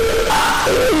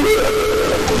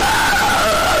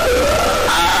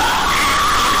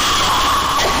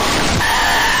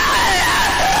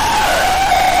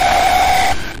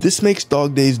 This makes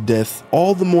Dog Day's death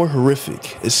all the more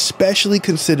horrific, especially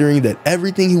considering that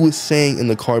everything he was saying in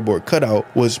the cardboard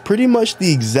cutout was pretty much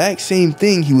the exact same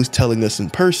thing he was telling us in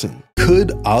person.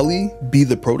 Could Ollie be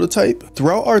the prototype?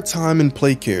 Throughout our time in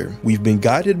Playcare, we've been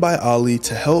guided by Ollie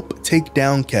to help take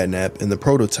down Catnap and the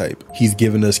prototype. He's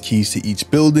given us keys to each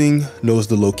building, knows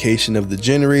the location of the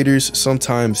generators,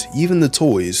 sometimes even the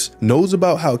toys, knows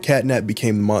about how Catnap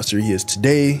became the monster he is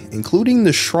today, including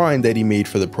the shrine that he made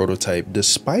for the prototype,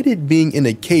 despite it being in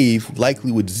a cave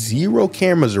likely with 0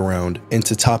 cameras around. And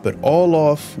to top it all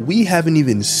off, we haven't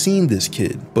even seen this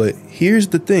kid. But here's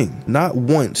the thing, not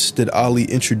once did Ollie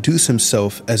introduce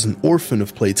himself as an orphan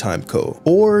of Playtime Co.,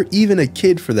 or even a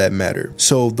kid for that matter.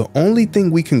 So the only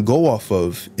thing we can go off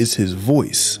of is his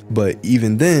voice. But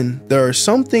even then, there are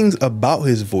some things about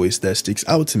his voice that sticks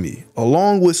out to me,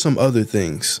 along with some other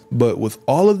things. But with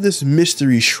all of this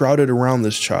mystery shrouded around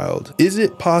this child, is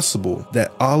it possible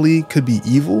that Ollie could be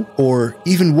evil? Or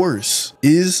even worse,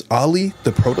 is Ollie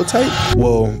the prototype?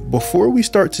 Well, before we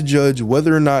start to judge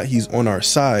whether or not he's on our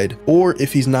side, or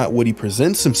if he's not what he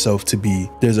presents himself to be,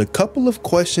 there's a couple of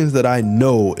questions that I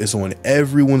know is on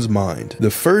everyone's mind.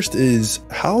 The first is,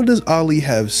 how does Ollie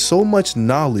have so much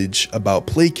knowledge about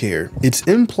Playcare? It's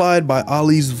implied by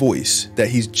Ollie's voice that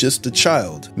he's just a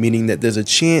child, meaning that there's a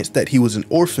chance that he was an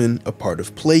orphan, a part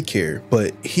of Playcare.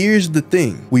 But here's the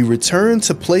thing, we returned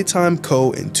to Playtime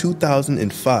Co. in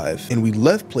 2005, and we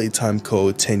left Playtime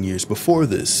Co. 10 years before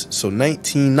this, so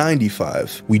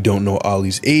 1995. We don't know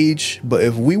Ollie's age, but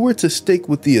if we were to stick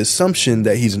with the assumption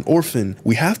that he's an orphan,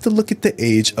 we have to look at the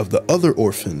age of the other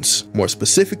orphans, more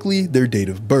specifically their date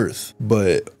of birth.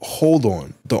 But hold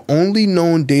on, the only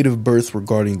known date of birth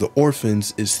regarding the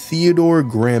orphans is Theodore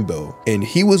Granville, and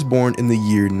he was born in the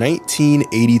year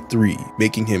 1983,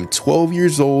 making him 12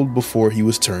 years old before he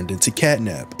was turned into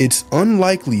Catnap. It's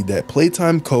unlikely that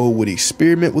Playtime Co. would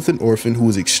experiment with an orphan who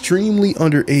was extremely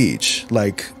underage,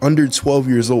 like under 12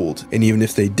 years old, and even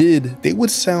if they did, they would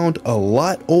sound a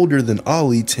lot older than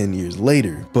Ollie 10 years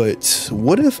later. But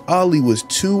what if Ollie was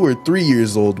 2 or 3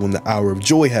 years old when the Hour of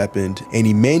Joy happened, and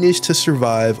he managed to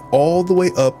survive all the way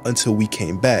up until we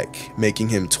came back, making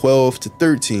him 12 to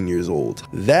 13 years old?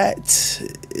 That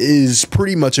is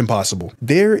pretty much impossible.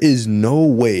 There is no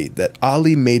way that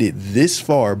Ollie made it this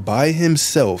far by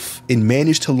himself and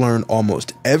managed to learn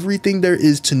almost everything there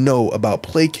is to know about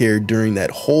Playcare during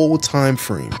that whole time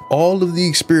frame. All of the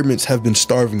experiments have been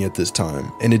starving at this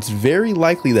time, and it's very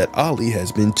likely that Ollie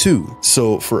has been too.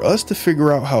 So for us to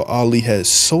figure out how Ollie has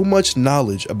so much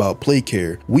knowledge about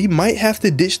Playcare, we might have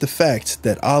to ditch the fact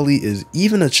that Ollie is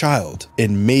even a child,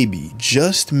 and maybe,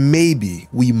 just maybe,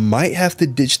 we might have to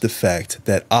ditch the fact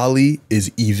that that Ollie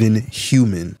is even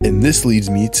human. And this leads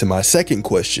me to my second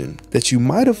question that you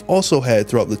might have also had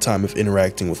throughout the time of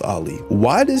interacting with Ollie.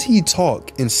 Why does he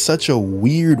talk in such a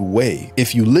weird way?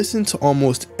 If you listen to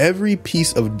almost every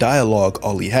piece of dialogue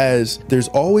Ollie has, there's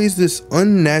always this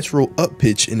unnatural up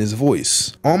pitch in his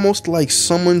voice, almost like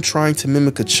someone trying to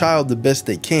mimic a child the best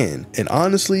they can. And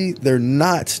honestly, they're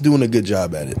not doing a good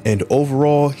job at it. And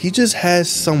overall, he just has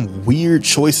some weird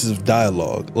choices of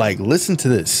dialogue. Like, listen to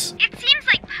this. It seems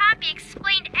like Poppy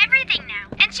explained everything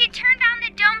now, and she turned on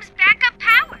the dome's backup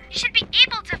power. You should be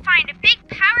able to find a big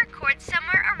power cord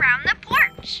somewhere around the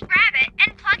porch. Grab it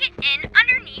and plug it in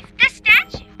underneath the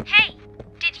statue. Hey,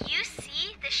 did you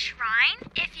see the shrine?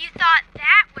 If you thought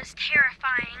that was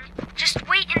terrifying, just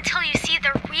wait until you see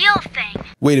the real thing.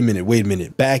 Wait a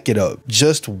minute, back it up.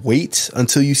 Just wait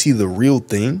until you see the real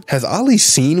thing? Has Ollie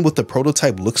seen what the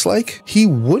prototype looks like? He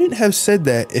wouldn't have said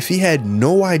that if he had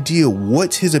no idea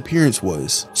what his appearance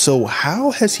was. So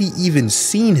how has he even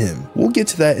seen him? We'll get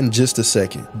to that in just a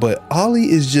second, but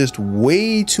Ollie is just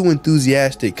way too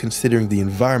enthusiastic considering the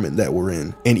environment that we're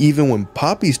in. And even when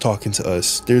Poppy's talking to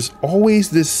us, there's always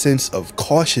this sense of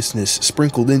cautiousness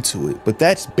sprinkled into it, but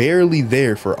that's barely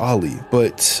there for Ollie.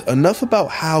 But enough about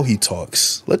how he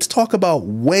talks. Let's talk about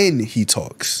when he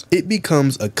talks. It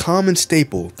becomes a common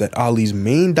staple that Ollie's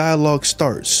main dialogue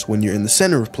starts when you're in the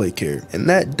center of Playcare, and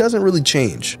that doesn't really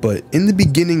change. But in the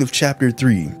beginning of chapter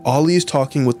 3, Ollie is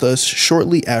talking with us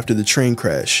shortly after the train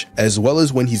crash, as well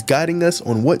as when he's guiding us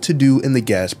on what to do in the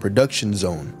gas production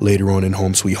zone. Later on in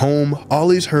Home Sweet Home,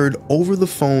 Ollie's heard over the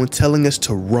phone telling us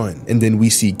to run, and then we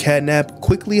see Catnap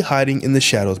quickly hiding in the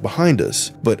shadows behind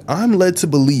us. But I'm led to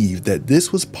believe that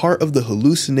this was part of the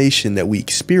hallucination that we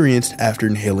experienced after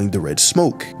inhaling the red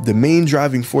smoke. The main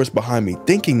driving force behind me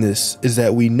thinking this is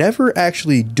that we never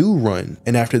actually do run,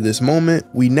 and after this moment,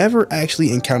 we never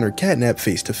actually encounter Catnap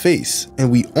face to face,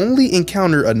 and we only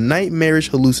encounter a nightmarish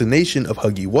hallucination of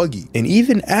Huggy Wuggy. And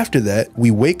even after that, we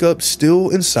wake up still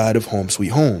inside of Home Sweet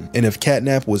Home. And if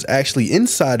Catnap was actually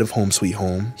inside of Home Sweet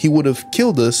Home, he would have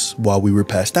killed us while we were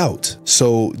passed out.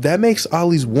 So that makes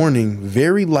Ollie's warning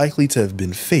very likely to have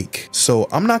been fake. So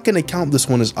I'm not going to count this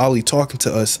one as Ollie talking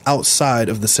to us outside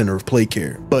of the center of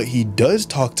Playcare. But he does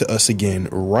talk to us again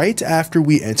right after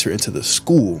we enter into the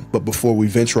school. But before we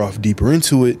venture off deeper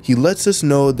into it, he lets us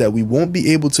know that we won't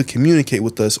be able to communicate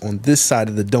with us on this side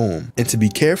of the dome, and to be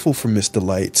careful for Miss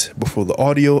Delight before the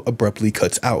audio abruptly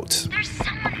cuts out. There's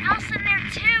someone else in there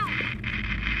too.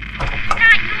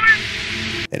 Not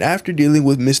yours. And after dealing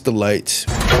with Miss Delight,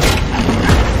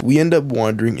 we end up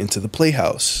wandering into the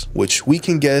playhouse, which we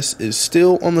can guess is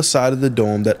still on the side of the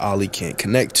dome that Ollie can't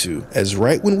connect to, as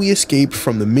right when we escape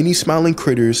from the mini smiling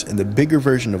critters and the bigger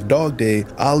version of Dog Day,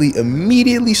 Ollie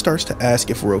immediately starts to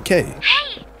ask if we're okay.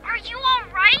 Hey, are you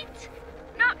alright?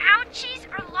 No ouchies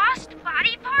or lost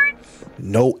body parts?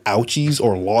 No ouchies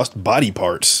or lost body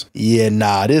parts. Yeah,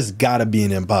 nah, this gotta be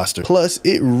an imposter. Plus,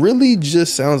 it really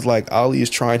just sounds like Ollie is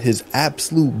trying his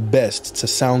absolute best to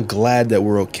sound glad that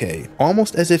we're okay,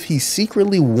 almost as if he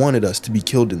secretly wanted us to be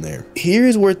killed in there.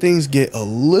 Here's where things get a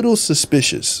little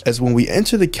suspicious, as when we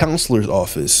enter the counselor's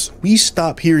office, we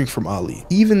stop hearing from Ollie,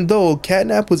 even though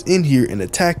Catnap was in here and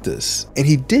attacked us, and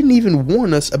he didn't even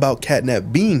warn us about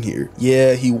Catnap being here.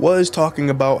 Yeah, he was talking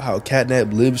about how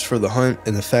Catnap lives for the hunt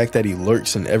and the fact that he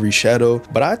lurks in every shadow,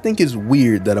 but I think it's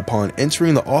weird that upon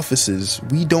entering the offices,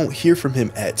 we don't hear from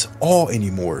him at all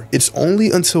anymore. It's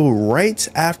only until right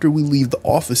after we leave the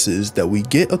offices that we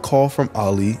get a call from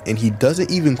Ollie, and he doesn't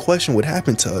even question what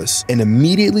happened to us and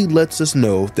immediately lets us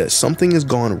know that something has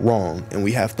gone wrong and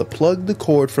we have to plug the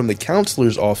cord from the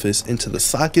counselor's office into the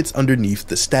sockets underneath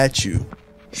the statue.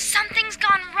 Something's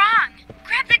gone wrong.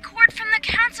 Grab the cord from the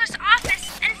counselor's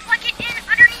office and plug it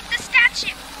in underneath the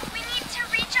statue. We need to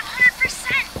reach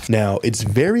 100%. Now, it's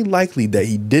very likely that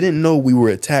he didn't know we were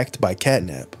attacked by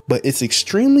Catnap, but it's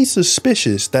extremely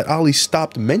suspicious that Ollie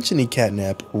stopped mentioning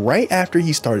Catnap right after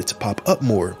he started to pop up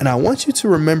more. And I want you to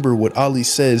remember what Ollie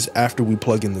says after we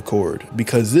plug in the cord,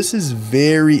 because this is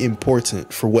very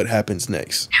important for what happens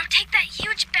next. Now take that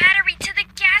huge battery to the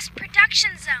gas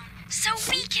production zone so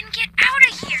we can get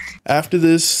out of here. After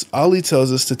this, Ollie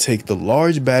tells us to take the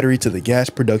large battery to the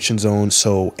gas production zone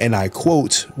so, and I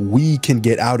quote, we can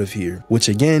get out of here, which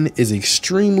again is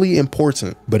extremely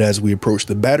important. But as we approach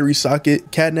the battery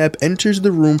socket, Catnap enters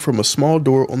the room from a small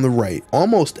door on the right,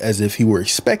 almost as if he were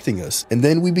expecting us, and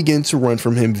then we begin to run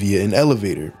from him via an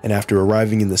elevator. And after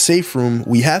arriving in the safe room,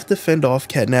 we have to fend off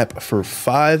Catnap for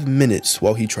 5 minutes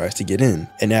while he tries to get in.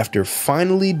 And after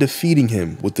finally defeating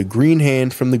him with the green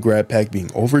hand from the GrabPack being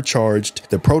overcharged,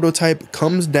 the prototype prototype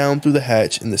comes down through the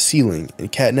hatch in the ceiling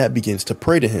and Catnap begins to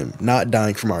pray to him, not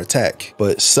dying from our attack.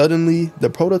 But suddenly, the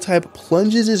prototype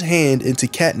plunges his hand into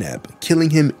Catnap,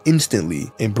 killing him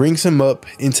instantly and brings him up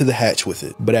into the hatch with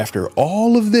it. But after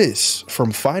all of this,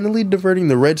 from finally diverting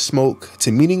the red smoke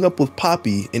to meeting up with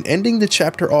Poppy and ending the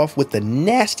chapter off with the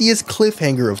nastiest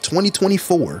cliffhanger of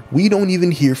 2024, we don't even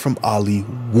hear from Ollie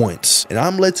once. And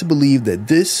I'm led to believe that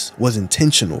this was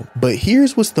intentional. But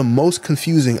here's what's the most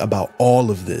confusing about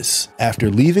all of this. After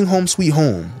leaving Home Sweet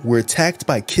Home, we're attacked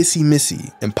by Kissy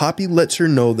Missy, and Poppy lets her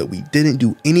know that we didn't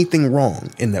do anything wrong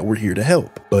and that we're here to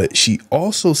help. But she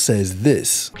also says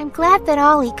this: I'm glad that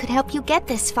Ollie could help you get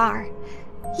this far.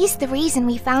 He's the reason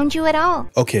we found you at all.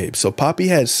 Okay, so Poppy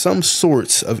had some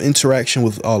sorts of interaction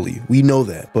with Ollie, we know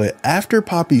that. But after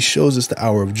Poppy shows us the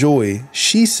Hour of Joy,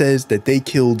 she says that they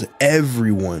killed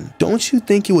everyone. Don't you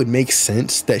think it would make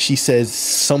sense that she says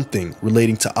something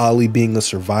relating to Ollie being a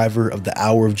survivor of the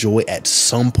Hour of Joy at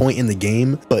some point in the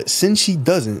game? But since she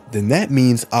doesn't, then that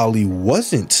means Ollie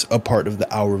wasn't a part of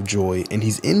the Hour of Joy and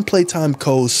he's in Playtime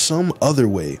Co. some other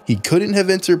way. He couldn't have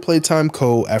entered Playtime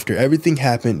Co. after everything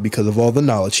happened because of all the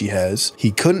knowledge he has. He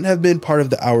couldn't have been part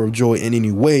of the Hour of Joy in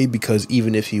any way because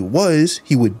even if he was,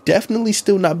 he would definitely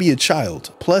still not be a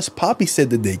child. Plus, Poppy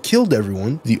said that they killed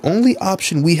everyone. The only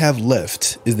option we have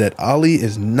left is that Ollie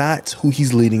is not who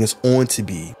he's leading us on to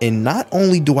be. And not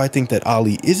only do I think that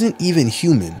Ollie isn't even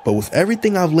human, but with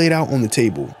everything I've laid out on the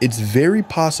table, it's very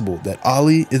possible that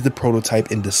Ollie is the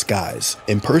prototype in disguise,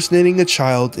 impersonating a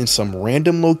child in some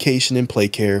random location in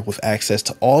Playcare with access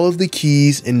to all of the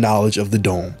keys and knowledge of the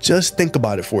dome. Just think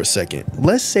about it for a second.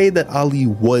 Let's say that Ollie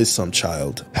was some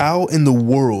child. How in the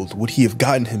world would he have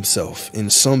gotten himself in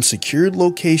some secured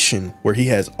location where he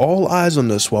has all eyes on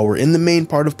us while we're in the main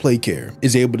part of Playcare,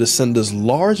 is able to send us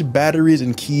large batteries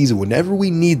and keys whenever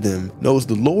we need them, knows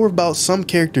the lore about some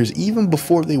characters even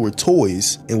before they were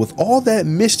toys, and with all that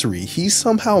mystery, he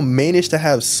somehow managed to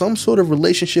have some sort of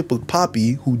relationship with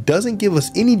Poppy who doesn't give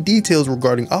us any details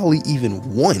regarding Ollie even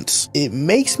once? It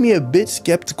makes me a bit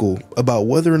skeptical about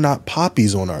whether or not Poppy's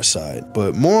on our side,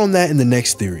 but more on that in the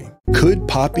next theory. Could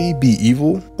Poppy be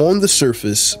evil? On the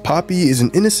surface, Poppy is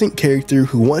an innocent character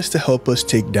who wants to help us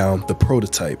take down the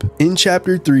prototype. In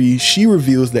chapter 3, she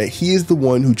reveals that he is the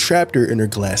one who trapped her in her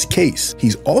glass case.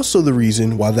 He's also the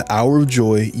reason why the Hour of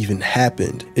Joy even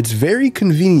happened. It's very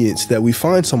convenient that we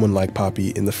find someone like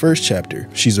Poppy in the first chapter.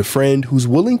 She's a friend who's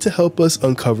willing to help us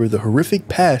uncover the horrific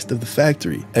past of the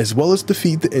factory, as well as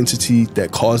defeat the entity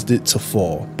that caused it to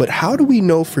fall. But how do we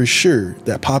know for sure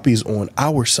that Poppy's on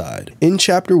our side? In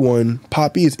chapter 1,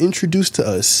 Poppy is introduced to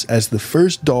us as the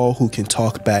first doll who can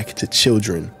talk back to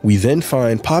children. We then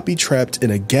find Poppy trapped in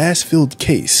a gas-filled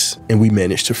case, and we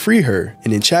manage to free her.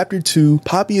 And in chapter 2,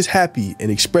 Poppy is happy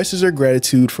and expresses her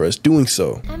gratitude for us doing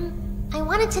so. I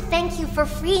wanted to thank you for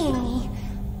freeing me.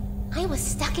 I was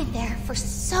stuck in there for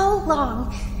so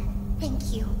long.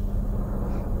 Thank you.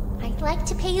 I'd like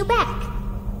to pay you back.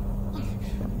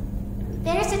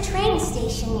 There's a train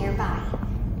station nearby.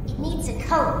 It needs a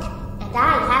code. And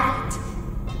I have it.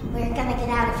 We're gonna get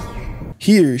out of here.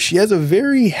 Here, she has a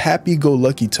very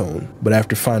happy-go-lucky tone, but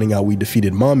after finding out we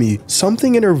defeated Mommy,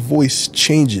 something in her voice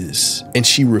changes, and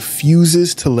she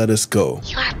refuses to let us go.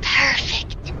 You're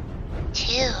perfect.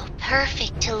 Too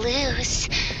perfect to lose.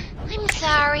 I'm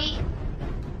sorry.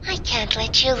 I can't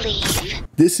let you leave.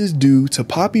 This is due to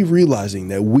Poppy realizing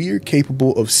that we're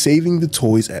capable of saving the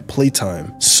toys at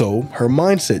playtime, so her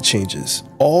mindset changes.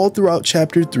 All throughout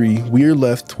chapter 3, we are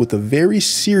left with a very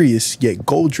serious yet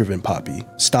goal-driven Poppy,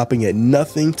 stopping at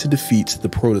nothing to defeat the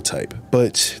prototype.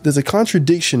 But there's a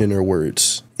contradiction in her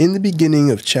words. In the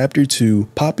beginning of chapter 2,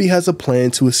 Poppy has a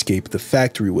plan to escape the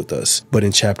factory with us, but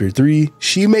in chapter 3,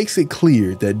 she makes it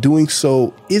clear that doing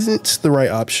so isn't the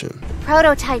right option. The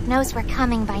prototype knows we're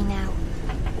coming by now.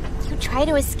 You try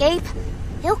to escape,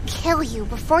 he'll kill you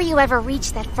before you ever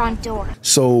reach that front door.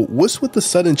 So what's with the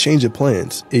sudden change of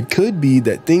plans? It could be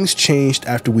that things changed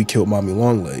after we killed Mommy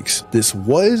Longlegs. This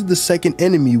was the second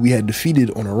enemy we had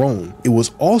defeated on our own. It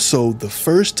was also the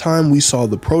first time we saw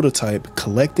the prototype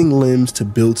collecting limbs to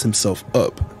build himself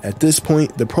up. At this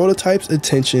point, the prototype's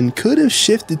attention could have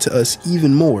shifted to us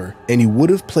even more, and he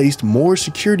would have placed more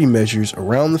security measures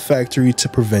around the factory to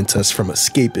prevent us from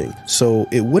escaping. So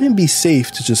it wouldn't be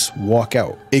safe to just walk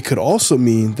out. It could also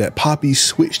mean that Poppy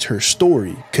switched her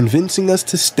story, convincing us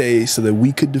to stay so that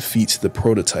we could defeat the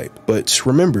prototype. But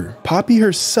remember, Poppy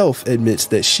herself admits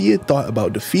that she had thought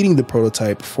about defeating the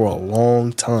prototype for a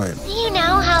long time. Do you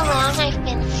know how long I've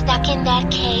been stuck in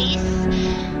that case?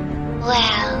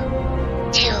 Well,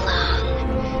 too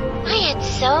long. I had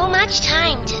so much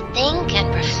time to think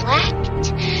and reflect.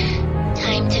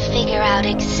 Time to figure out out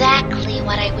exactly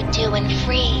what I would do when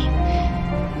free.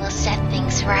 We'll set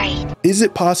things right. Is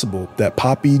it possible that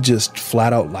Poppy just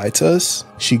flat out lied to us?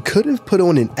 She could have put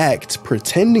on an act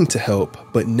pretending to help,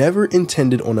 but never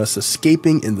intended on us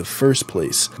escaping in the first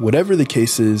place. Whatever the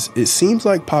case is, it seems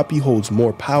like Poppy holds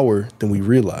more power than we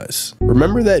realize.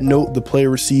 Remember that note the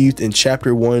player received in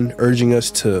Chapter 1 urging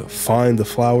us to find the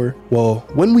flower? Well,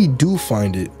 when we do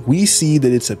find it, we see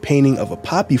that it's a painting of a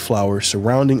poppy flower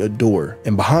surrounding a door,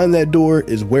 and behind that door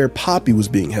is where Poppy was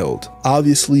being held.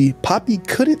 Obviously, Poppy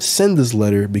couldn't send this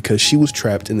letter because she was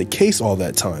trapped in the case all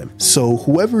that time, so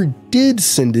whoever did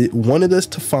send it wanted us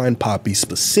to find Poppy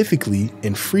specifically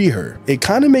and free her. It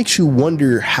kind of makes you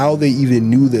wonder how they even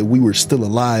knew that we were still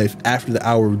alive after the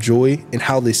Hour of Joy and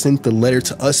how they sent the letter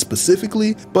to us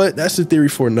specifically, but that's a theory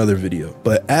for another video.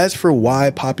 But as for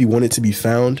why Poppy wanted to be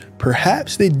found,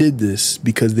 perhaps they did this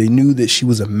because they knew that she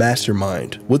was a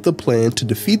mastermind with a plan to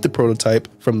defeat the prototype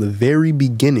from the very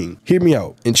beginning. Hear me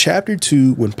out. In Chapter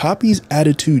 2, when Poppy's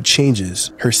attitude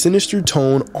changes, her sinister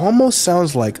tone almost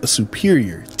sounds like a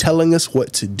superior telling us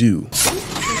what to do.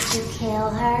 Did you kill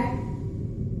her?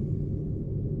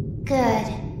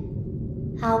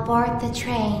 Good. I'll board the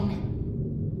train.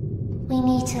 We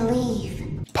need to leave.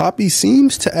 Poppy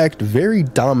seems to act very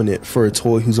dominant for a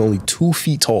toy who's only 2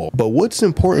 feet tall, but what's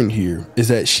important here is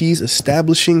that she's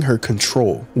establishing her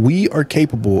control. We are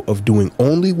capable of doing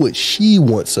only what she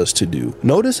wants us to do.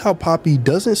 Notice how Poppy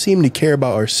doesn't seem to care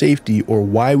about our safety or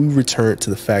why we returned to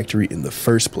the factory in the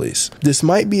first place. This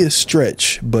might be a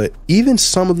stretch, but even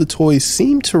some of the toys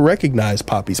seem to recognize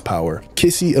Poppy's power.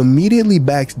 Kissy immediately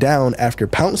backs down after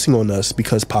pouncing on us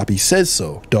because Poppy says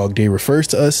so. Dog Day refers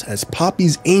to us as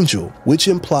Poppy's angel, which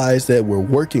implies that we're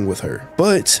working with her,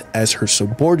 but as her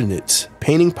subordinates,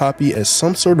 painting Poppy as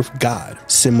some sort of god,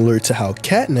 similar to how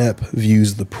Catnap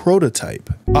views the prototype.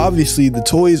 Obviously, the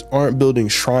toys aren't building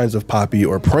shrines of Poppy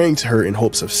or praying to her in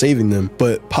hopes of saving them,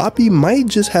 but Poppy might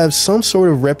just have some sort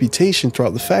of reputation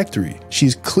throughout the factory.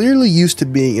 She's clearly used to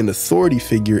being an authority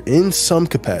figure in some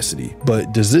capacity,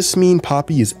 but does this mean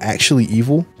Poppy is actually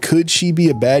evil? Could she be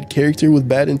a bad character with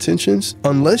bad intentions?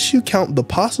 Unless you count the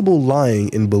possible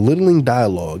lying and belittling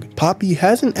dialogue, Poppy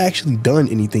hasn't actually done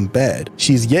anything bad.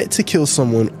 She's yet to kill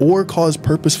someone or cause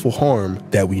purposeful harm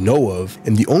that we know of,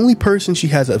 and the only person she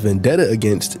has a vendetta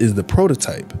against is the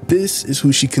prototype. This is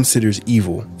who she considers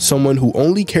evil, someone who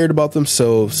only cared about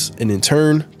themselves and in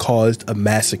turn caused a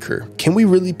massacre. Can we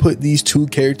really put these two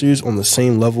characters on the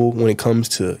same level when it comes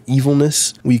to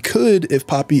evilness? We could if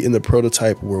Poppy and the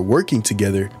prototype were working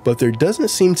together, but there doesn't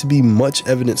seem to be much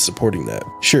evidence supporting that.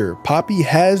 Sure, Poppy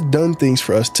has done things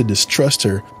for us to distrust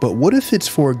her, but what if it's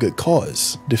for a good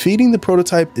cause? Defeating the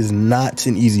prototype is not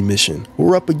an easy mission.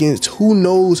 We're up against who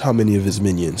knows how many of his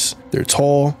minions. They're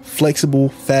tall, flexible,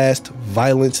 fast,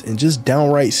 violent, and just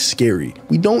downright scary.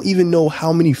 We don't even know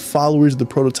how many followers the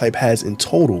prototype has in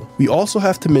total. We also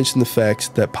have to mention the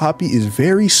fact that Poppy is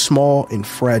very small and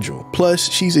fragile. Plus,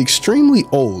 she's extremely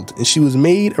old, and she was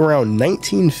made around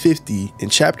 1950,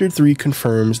 and Chapter 3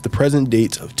 confirms the present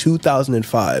date of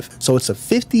 2005, so it's a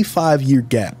 55-year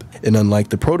gap. And unlike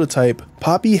the prototype,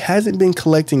 Poppy hasn't been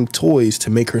collecting toys to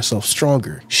make herself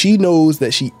stronger. She knows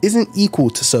that she isn't equal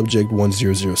to Subject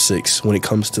 1006 when it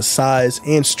comes to size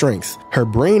and strength. Her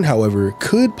brain, however,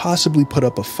 could possibly put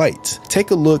up a fight.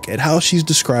 Take a look at how she's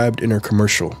described in her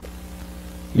commercial.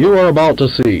 You are about to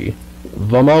see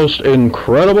the most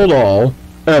incredible doll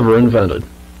ever invented.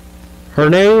 Her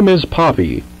name is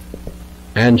Poppy,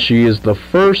 and she is the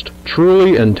first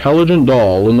truly intelligent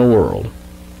doll in the world.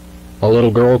 A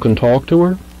little girl can talk to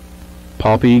her.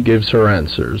 Poppy gives her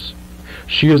answers.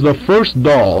 She is the first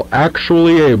doll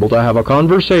actually able to have a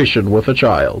conversation with a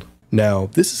child. Now,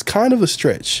 this is kind of a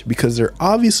stretch because they're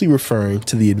obviously referring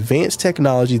to the advanced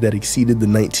technology that exceeded the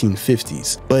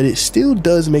 1950s, but it still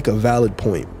does make a valid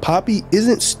point. Poppy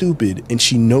isn't stupid and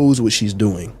she knows what she's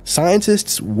doing.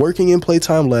 Scientists working in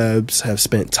Playtime Labs have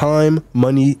spent time,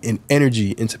 money, and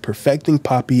energy into perfecting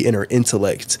Poppy and her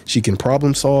intellect. She can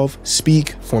problem solve,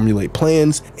 speak, formulate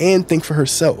plans, and think for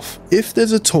herself. If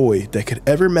there's a toy that could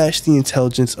ever match the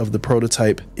intelligence of the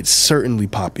prototype, it's certainly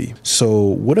Poppy. So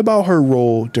what about her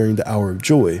role during the Hour of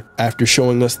Joy? After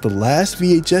showing us the last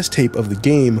VHS tape of the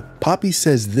game, Poppy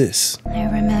says this. I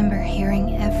remember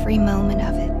hearing every moment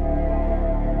of it.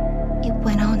 It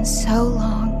went on so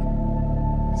long,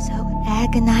 so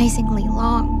agonizingly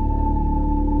long.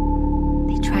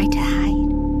 They tried to hide,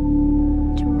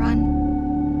 to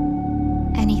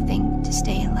run, anything to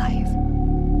stay alive.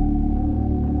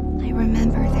 I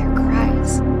remember their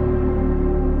cries.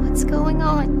 What's going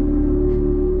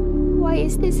on? Why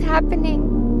is this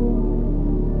happening?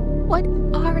 What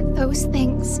are those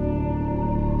things?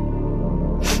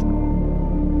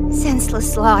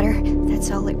 senseless slaughter. That's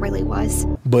all it really was.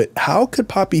 But how could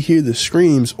Poppy hear the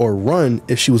screams or run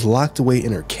if she was locked away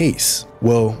in her case?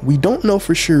 Well, we don't know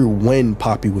for sure when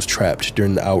Poppy was trapped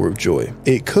during the Hour of Joy.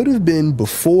 It could have been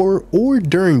before or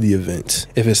during the event.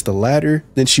 If it's the latter,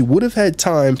 then she would have had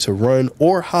time to run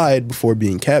or hide before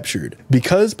being captured.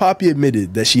 Because Poppy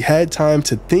admitted that she had time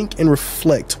to think and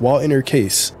reflect while in her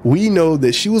case, we know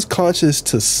that she was conscious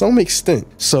to some extent,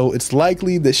 so it's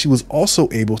likely that she was also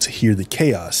able to hear the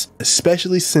chaos,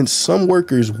 especially since some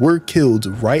workers were killed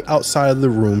right outside of the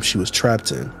room she was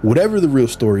trapped in. Whatever the real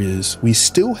story is, we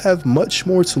still have much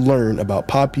more to learn about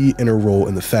Poppy and her role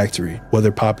in the factory.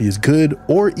 Whether Poppy is good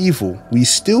or evil, we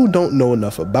still don't know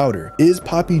enough about her. Is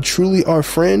Poppy truly our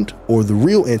friend or the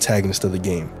real antagonist of the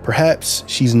game? Perhaps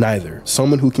she's neither,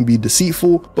 someone who can be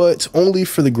deceitful, but only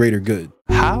for the greater good.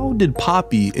 How did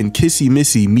Poppy and Kissy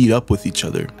Missy meet up with each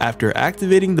other? After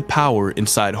activating the power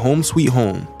inside Home Sweet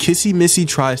Home, Kissy Missy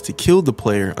tries to kill the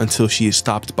player until she is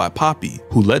stopped by Poppy,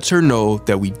 who lets her know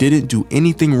that we didn't do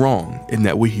anything wrong and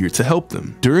that we're here to help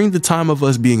them. During the time of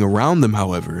us being around them,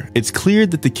 however, it's clear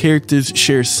that the characters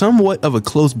share somewhat of a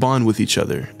close bond with each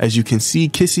other, as you can see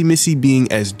Kissy Missy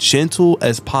being as gentle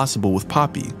as possible with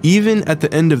Poppy. Even at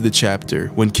the end of the chapter,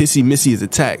 when Kissy Missy is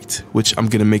attacked, which I'm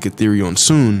gonna make a theory on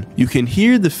soon, you can hear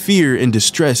the fear and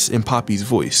distress in Poppy's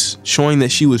voice, showing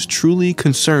that she was truly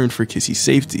concerned for Kissy's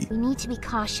safety. We need to be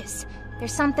cautious.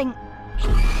 There's something...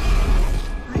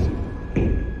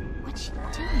 What's she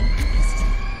doing?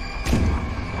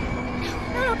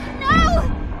 No!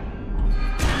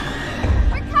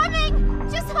 We're coming!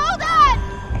 Just hold on!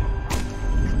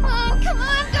 Come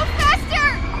on, go faster!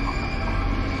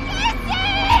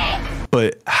 Kissy!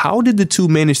 But how did the two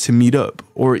manage to meet up,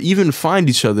 or even find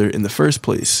each other in the first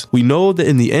place? We know that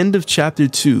in the end of chapter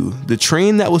 2, the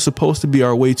train that was supposed to be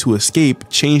our way to escape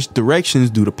changed directions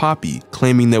due to Poppy,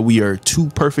 claiming that we are too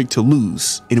perfect to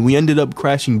lose, and we ended up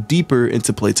crashing deeper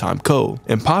into Playtime Co.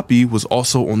 And Poppy was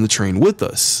also on the train with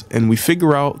us, and we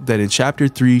figure out that in chapter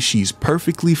 3 she's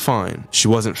perfectly fine. She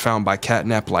wasn't found by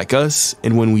Catnap like us,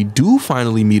 and when we do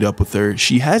finally meet up with her,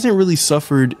 she hasn't really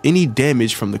suffered any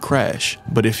damage from the crash.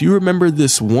 But if you remember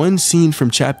this one scene from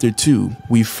chapter 2,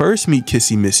 we first meet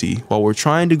Kissy Missy while we're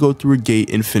trying to go through a gate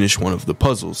and finish one of the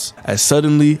puzzles, as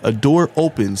suddenly a door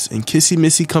opens and Kissy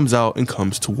Missy comes out and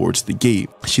comes towards the gate.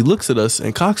 She looks at us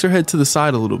and cocks her head to the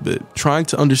side a little bit, trying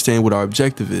to understand what our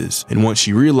objective is, and once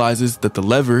she realizes that the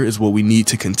lever is what we need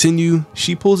to continue,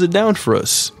 she pulls it down for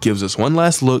us, gives us one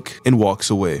last look, and walks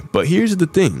away. But here's the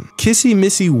thing, Kissy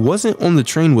Missy wasn't on the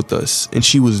train with us, and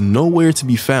she was nowhere to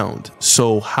be found.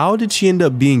 So how did she end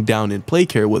up being down in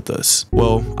Playcare with us?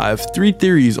 Well, I have 3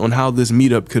 theories on how this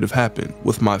meetup could have happened,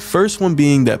 with my first one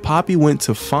being that Poppy went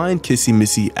to find Kissy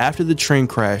Missy after the train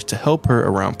crash to help her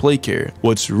around Playcare.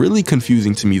 What's really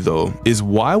confusing to me though is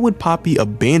why would Poppy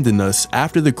abandon us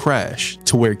after the crash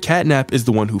to where Catnap is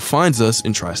the one who finds us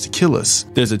and tries to kill us?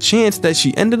 There's a chance that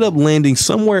she ended up landing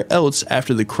somewhere else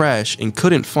after the crash and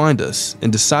couldn't find us,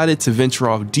 and decided to venture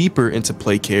off deeper into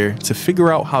Playcare to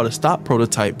figure out how to stop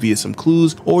Prototype via some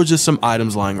clues or just some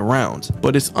items lying around.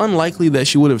 But it's unlikely that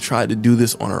she would have tried to do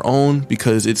this on her own,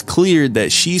 because it's clear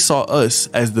that she saw us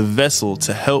as the vessel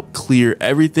to help clear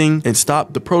everything and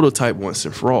stop the Prototype once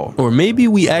and for all. Or maybe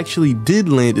we actually did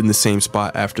land in the same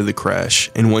spot after the crash,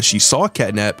 and once she saw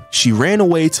Catnap, she ran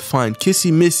away to find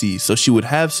Kissy Missy so she would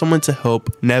have someone to help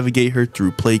navigate her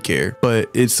through Playcare. But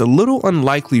it's a little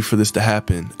unlikely for this to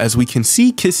happen, as we can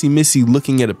see Kissy Missy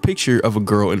looking at a picture of a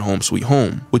girl in Home Sweet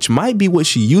Home, which might be what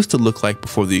she used to look like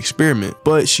before the experiment,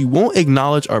 but she won't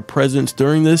acknowledge our presence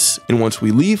during this, and once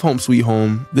we leave Home Sweet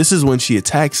Home, this is when she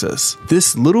attacks us.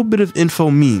 This little bit of info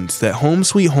means that Home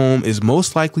Sweet Home is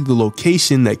most likely the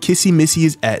location that Kissy Missy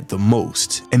is at the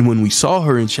most, and when we saw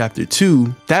her in chapter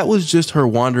 2, that was just her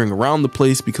wandering around the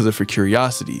place because of her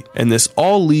curiosity. And this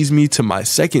all leads me to my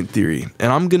second theory,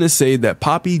 and I'm gonna say that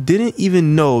Poppy didn't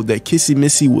even know that Kissy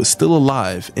Missy was still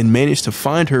alive and managed to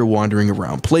find her wandering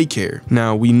around Playcare.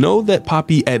 Now, we know that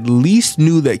Poppy at least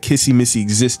knew that Kissy Missy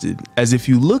existed, as if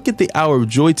you look at the Hour of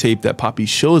Joy tape that Poppy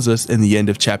shows us in the end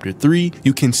of chapter 3,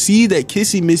 you can see that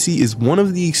Kissy Missy is one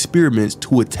of the experiments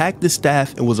to attack the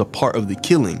staff and was a part of the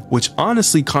killing, which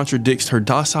honestly contradicts her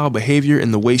docile behavior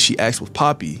and the way she acts with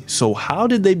Poppy. So how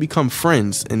did they become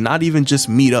friends and not even just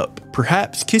meet up?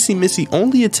 Perhaps Kissy Missy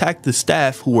only attacked the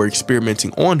staff who were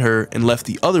experimenting on her and left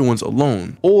the other ones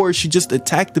alone, or she just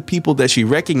attacked the people that she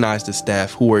recognized as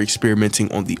staff who were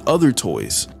experimenting on the other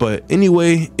toys. But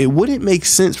anyway, it wouldn't make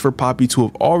sense for Poppy to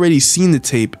have already seen the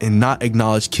tape and not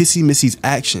acknowledge Kissy Missy's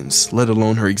actions, let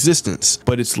alone her existence.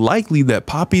 But it's likely that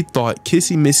Poppy thought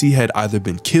Kissy Missy had either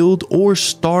been killed or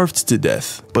starved to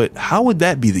death. But how would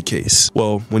that be the case?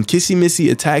 Well, when Kissy Missy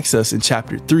attacks us in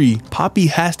chapter 3, Poppy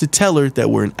has to tell her that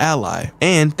we're an ally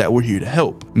and that we're here to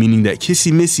help, meaning that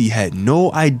Kissy Missy had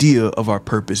no idea of our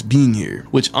purpose being here,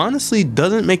 which honestly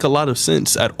doesn't make a lot of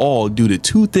sense at all due to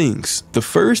two things. The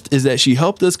first is that she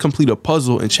helped us complete a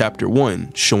puzzle in chapter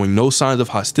 1, showing no signs of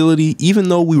hostility even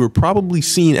though we were probably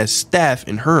seen as staff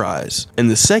in her eyes. And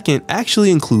the second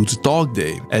actually includes Dog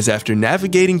Day, as after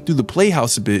navigating through the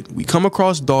playhouse a bit, we come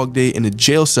across Dog Day in a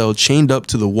jail cell chained up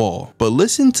to the wall. But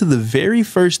listen to the very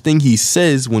first thing he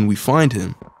says when we find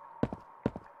him.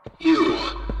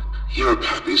 You're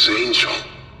Poppy's angel.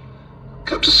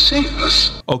 Come to save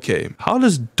us. Okay, how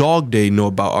does Dog Day know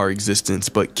about our existence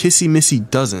but Kissy Missy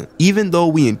doesn't, even though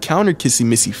we encountered Kissy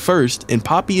Missy first and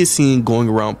Poppy is seen going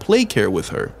around Playcare with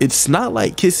her? It's not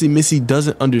like Kissy Missy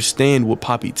doesn't understand what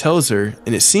Poppy tells her,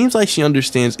 and it seems like she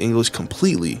understands English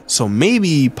completely, so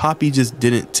maybe Poppy just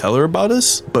didn't tell her about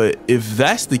us? But if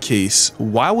that's the case,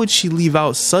 why would she leave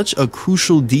out such a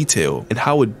crucial detail, and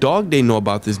how would Dog Day know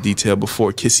about this detail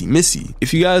before Kissy Missy?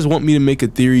 If you guys want me to make a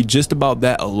theory just about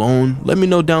that alone, let me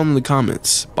know down in the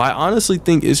comments. But I honestly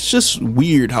think it's just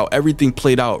weird how everything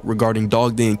played out regarding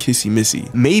Dog Day and Kissy Missy.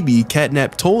 Maybe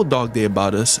Catnap told Dog Day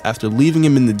about us after leaving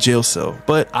him in the jail cell,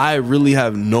 but I really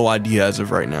have no idea as of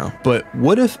right now. But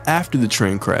what if after the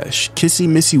train crash, Kissy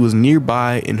Missy was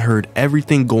nearby and heard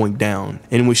everything going down,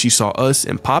 and when she saw us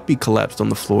and Poppy collapsed on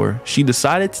the floor, she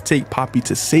decided to take Poppy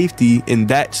to safety, and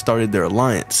that started their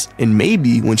alliance. And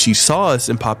maybe when she saw us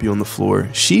and Poppy on the floor,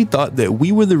 she thought that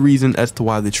we were the reason as to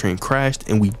why the train crashed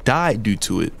and we died due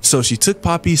to it. So she took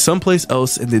Poppy someplace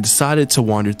else and they decided to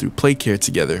wander through Playcare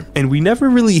together. And we never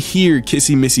really hear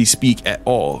Kissy Missy speak at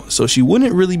all, so she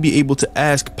wouldn't really be able to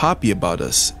ask Poppy about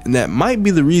us. And that might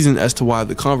be the reason as to why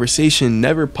the conversation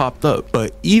never popped up.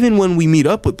 But even when we meet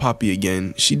up with Poppy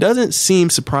again, she doesn't seem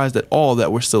surprised at all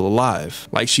that we're still alive.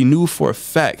 Like she knew for a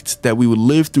fact that we would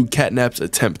live through Catnap's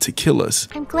attempt to kill us.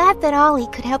 I'm glad that Ollie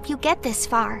could help you get this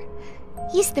far.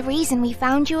 He's the reason we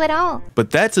found you at all.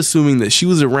 But that's assuming that she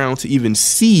was around to even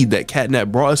see that Catnap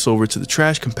brought us over to the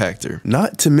trash compactor.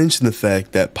 Not to mention the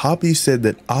fact that Poppy said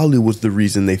that Ollie was the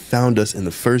reason they found us in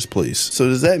the first place. So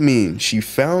does that mean she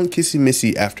found Kissy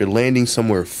Missy after landing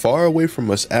somewhere far away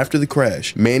from us after the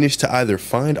crash, managed to either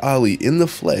find Ollie in the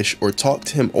flesh or talk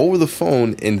to him over the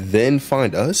phone and then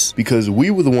find us? Because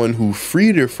we were the one who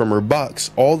freed her from her box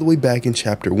all the way back in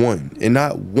chapter 1. And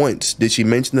not once did she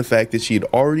mention the fact that she had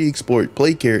already explored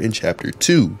Playcare in chapter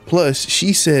 2. Plus,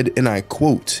 she said, and I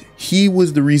quote, "He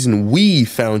was the reason we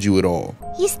found you at all."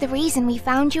 He's the reason we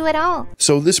found you at all.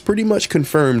 So this pretty much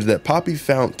confirmed that Poppy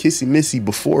found Kissy Missy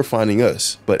before finding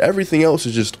us, but everything else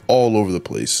is just all over the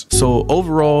place. So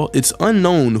overall, it's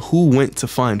unknown who went to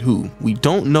find who. We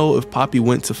don't know if Poppy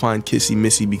went to find Kissy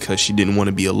Missy because she didn't want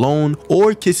to be alone,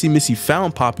 or Kissy Missy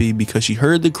found Poppy because she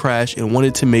heard the crash and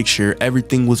wanted to make sure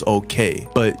everything was okay.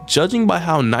 But judging by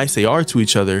how nice they are to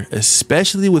each other,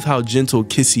 especially with how gentle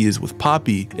Kissy is with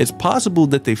Poppy, it's possible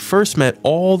that they first met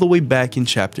all the way back in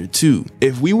chapter 2.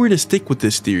 If we were to stick with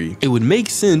this theory, it would make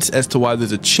sense as to why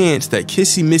there's a chance that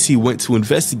Kissy Missy went to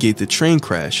investigate the train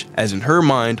crash, as in her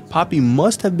mind, Poppy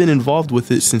must have been involved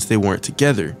with it since they weren't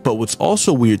together. But what's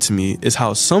also weird to me is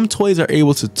how some toys are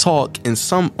able to talk and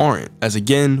some aren't, as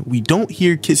again, we don't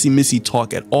hear Kissy Missy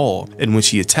talk at all, and when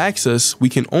she attacks us, we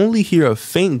can only hear a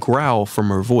faint growl from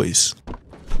her voice.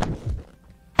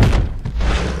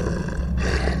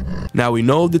 Now we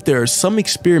know that there are some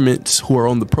experiments who are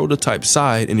on the prototype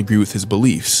side and agree with his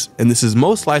beliefs, and this is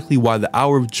most likely why the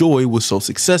Hour of Joy was so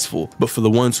successful. But for the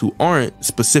ones who aren't,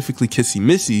 specifically Kissy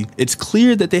Missy, it's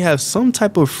clear that they have some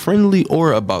type of friendly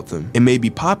aura about them, and maybe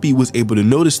Poppy was able to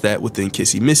notice that within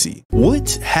Kissy Missy.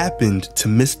 What happened to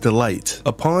Miss Delight?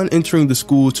 Upon entering the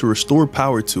school to restore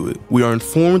power to it, we are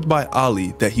informed by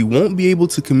Ollie that he won't be able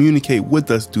to communicate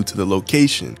with us due to the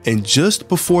location, and just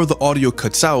before the audio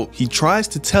cuts out, he tries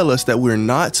to tell us that we're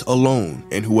not alone,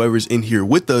 and whoever's in here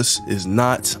with us is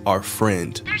not our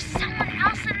friend. There's someone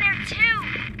else in there too.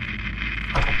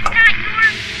 Not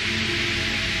yours.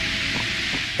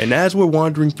 And as we're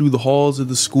wandering through the halls of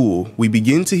the school, we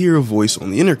begin to hear a voice on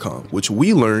the intercom, which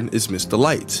we learn is Miss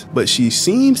Delight. But she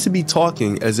seems to be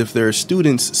talking as if there are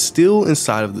students still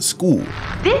inside of the school.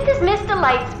 This is Miss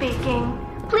Delight speaking.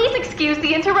 Please excuse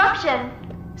the interruption.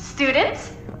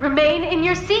 Students, Remain in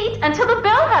your seat until the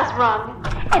bell has rung.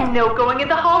 And no going in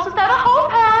the halls without a hall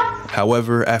pass.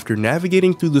 However, after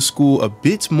navigating through the school a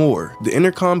bit more, the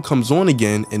intercom comes on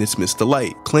again and it's Miss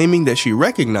Delight, claiming that she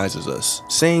recognizes us,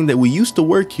 saying that we used to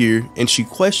work here, and she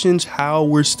questions how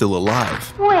we're still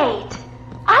alive. Wait,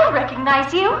 I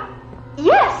recognize you.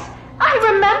 Yes, I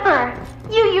remember.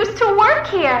 You used to work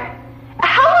here.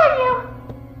 How are you?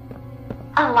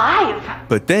 Alive.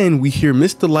 But then we hear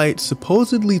Miss Delight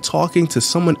supposedly talking to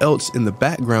someone else in the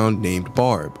background named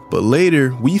Barb. But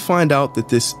later we find out that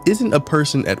this isn't a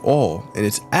person at all, and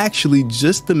it's actually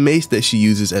just the mace that she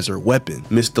uses as her weapon.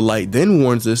 Miss Delight then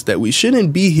warns us that we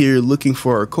shouldn't be here looking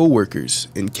for our co-workers,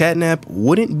 and Catnap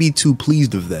wouldn't be too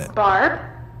pleased with that. Barb?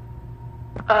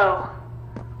 Oh.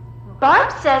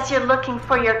 Barb says you're looking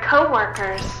for your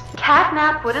co-workers.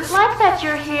 Catnap wouldn't like that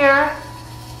you're here.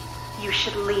 You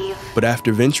should leave. But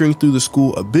after venturing through the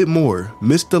school a bit more,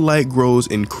 Miss Delight grows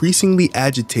increasingly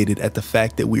agitated at the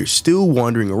fact that we are still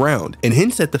wandering around, and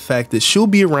hints at the fact that she'll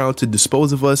be around to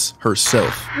dispose of us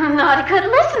herself. Not a good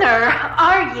listener,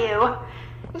 are you?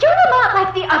 You're a lot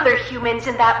like the other humans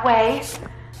in that way.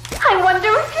 I wonder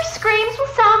if your screams will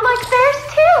sound like theirs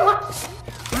too.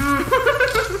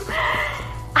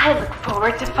 I look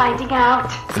forward to finding out.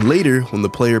 And later, when the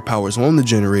player powers on the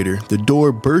generator, the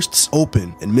door bursts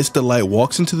open and Miss Delight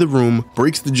walks into the room,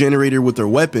 breaks the generator with her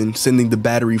weapon, sending the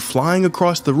battery flying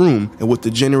across the room, and with the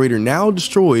generator now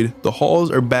destroyed, the halls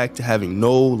are back to having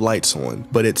no lights on.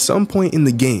 But at some point in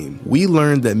the game, we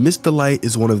learn that Miss Delight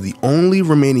is one of the only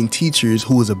remaining teachers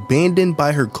who was abandoned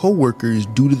by her co-workers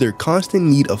due to their constant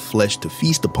need of flesh to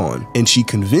feast upon. And she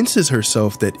convinces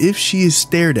herself that if she is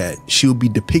stared at, she'll be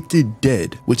depicted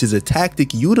dead, which is a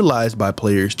tactic utilized by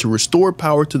players to restore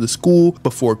power to the school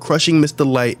before crushing Miss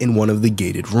Delight in one of the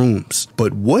gated rooms.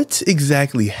 But what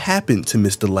exactly happened to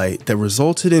Miss Delight that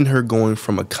resulted in her going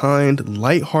from a kind,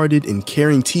 lighthearted, and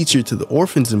caring teacher to the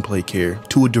orphans in Playcare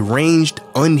to a deranged,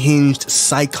 unhinged,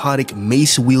 psychotic,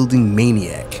 mace-wielding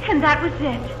maniac? And that was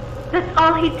it. That's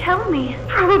all he'd tell me.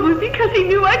 Probably because he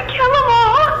knew I'd kill them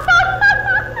all.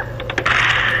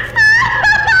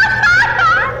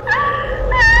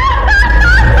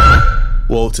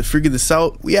 Well, to figure this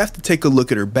out, we have to take a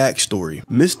look at her backstory.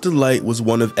 Miss Delight was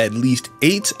one of at least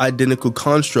 8 identical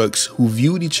constructs who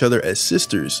viewed each other as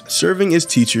sisters, serving as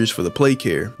teachers for the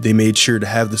Playcare. They made sure to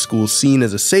have the school seen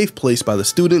as a safe place by the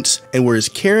students and were as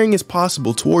caring as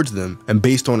possible towards them. And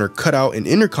based on her cutout and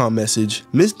intercom message,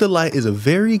 Miss Delight is a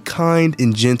very kind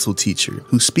and gentle teacher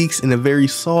who speaks in a very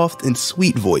soft and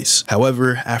sweet voice.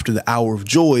 However, after the hour of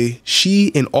joy,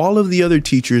 she and all of the other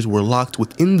teachers were locked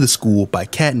within the school by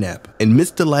Catnap, and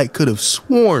Miss Delight could have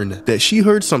sworn that she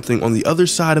heard something on the other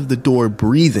side of the door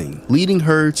breathing, leading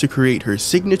her to create her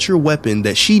signature weapon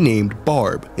that she named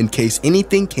Barb in case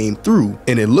anything came through.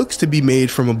 And it looks to be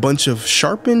made from a bunch of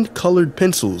sharpened colored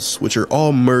pencils, which are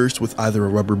all merged with either a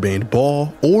rubber band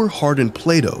ball or hardened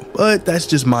Play-Doh, but that's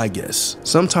just my guess.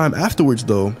 Sometime afterwards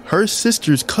though, her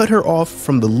sisters cut her off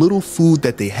from the little food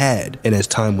that they had, and as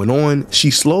time went on,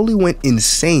 she slowly went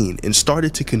insane and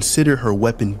started to consider her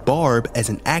weapon Barb as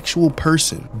an actual person.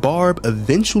 Barb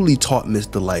eventually taught Miss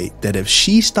Delight that if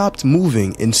she stopped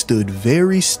moving and stood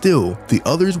very still, the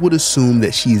others would assume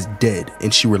that she is dead,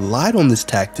 and she relied on this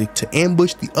tactic to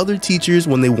ambush the other teachers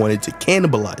when they wanted to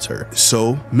cannibalize her.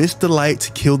 So Miss Delight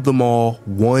killed them all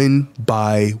one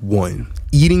by one,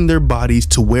 eating their bodies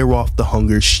to wear off the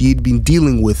hunger she had been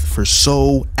dealing with for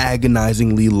so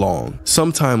agonizingly long.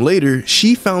 Sometime later,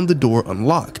 she found the door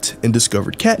unlocked and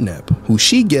discovered Catnap, who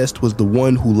she guessed was the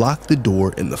one who locked the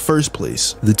door in the first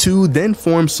place. The two then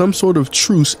formed some sort of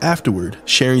truce afterward,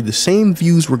 sharing the same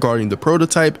views regarding the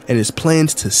prototype and his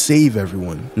plans to save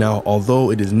everyone. Now,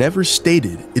 although it is never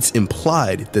stated, it's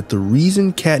implied that the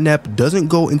reason Catnap doesn't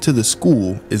go into the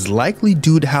school is likely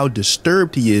due to how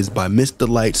disturbed he is by Miss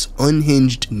Delight's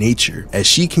unhinged nature, as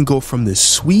she can go from this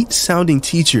sweet sounding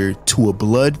teacher to a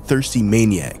bloodthirsty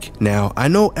maniac. Now, I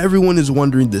know everyone is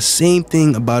wondering the same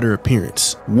thing about her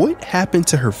appearance. What happened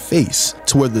to her face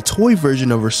to where the toy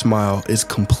version of her smile is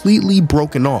completely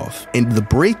broken off and the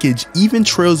breakage even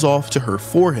trails off to her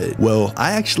forehead? Well,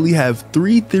 I actually have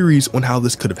 3 theories on how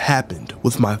this could have happened,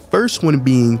 with my first one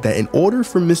being that in order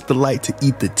for Miss Delight to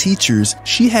eat the teachers,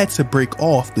 she had to break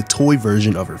off the toy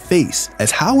version of her face, as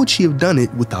how would she have done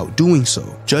it without doing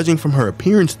so. Judging from her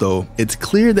appearance though, it's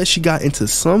clear that she got into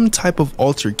some type of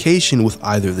altercation with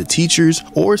either the teachers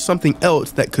or something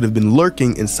else that could have been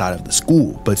lurking inside of the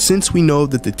school. But since we know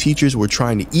that the teachers were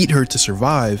trying to eat her to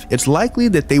survive, it's likely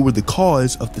that they were the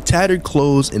cause of the tattered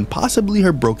clothes and possibly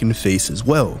her broken face as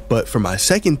well. But for my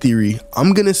second theory,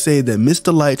 I'm gonna say that Miss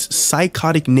Delight's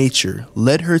psychotic nature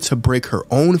led her to break her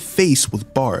own face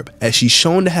with Barb, as she's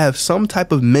shown to have some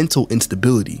type of mental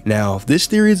instability. Now, this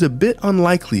theory is a bit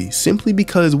unlikely simply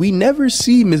because we never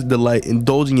see Miss Delight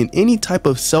indulging in any type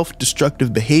of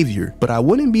self-destructive behavior, but I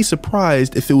wouldn't be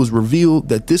surprised if it was revealed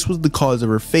that this was the cause of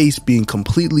her face being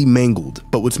completely mangled.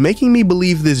 But what's making me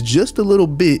believe this just a little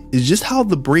bit is just how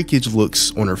the breakage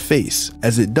looks on her face,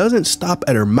 as it doesn't stop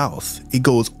at her mouth, it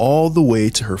goes all the way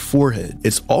to her forehead.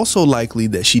 It's also likely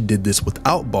that she did this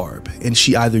without Barb, and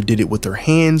she either did it with her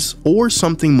hands or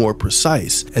something more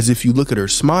precise, as if you look at her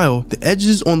smile, the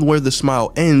edges on where the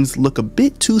smile ends look a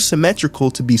bit too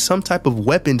symmetrical to be some type of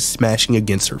weapon smashing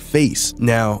against her face.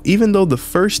 Now, even though the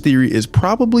first theory is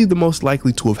probably the most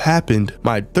likely to have happened,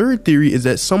 my third theory is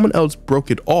that someone else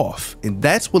broke it off, and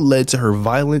that's what led to her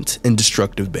violent and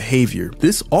destructive behavior.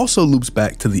 This also loops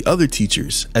back to the other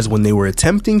teachers, as when they were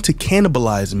attempting to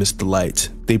cannibalize Miss Delight,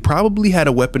 they probably had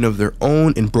a weapon of their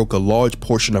own and broke a large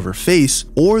portion of her face,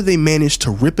 or they managed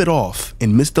to rip it off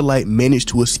and Miss Delight managed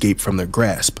to escape from their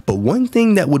grasp. But one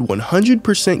thing that would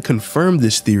 100% confirm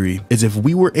this theory is if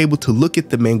we were able to look at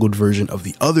the mangled version of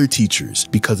the other teachers,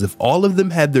 because if all of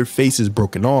them had their faces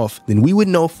broken off, then we would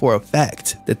know for a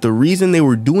fact that the reason they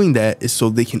were doing that is so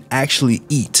they can actually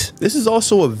eat. This is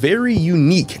also a very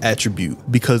unique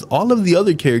attribute because all of the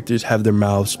other characters have their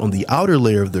mouths on the outer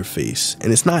layer of their face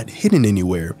and it's not hidden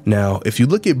anywhere. Now, if you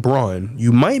look at Braun,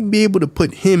 you might be able to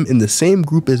put him in the same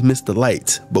group as Miss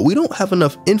Delight, but we don't have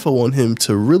enough info on him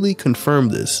to really confirm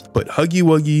this. But Huggy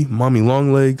Wuggy, Mommy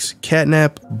Longlegs,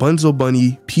 Catnap, Bunzo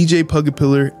Bunny, PJ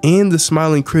Pugapillar, and the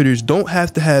Smiling Critters don't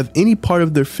have to have any part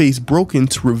of their face broken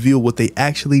to reveal what they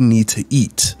actually need to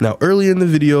eat. Now, earlier in the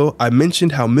video, I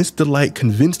mentioned how Miss Delight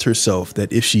convinced herself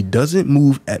that if she doesn't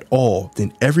move at all,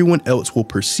 then everyone else will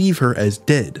perceive her as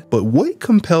dead. But what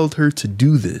compelled her to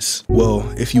do this? Well,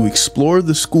 if you explore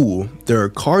the school, there are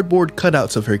cardboard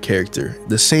cutouts of her character,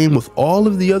 the same with all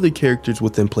of the other characters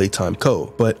within Playtime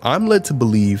Co. But I'm led to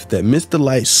believe that Miss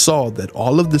Delight saw that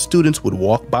all of the students would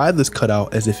walk by this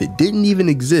cutout as if it didn't even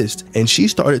exist, and she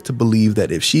started to believe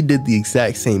that if she did the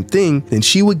exact same thing, then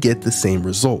she would get the same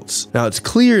results. Now, it's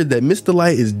clear that Miss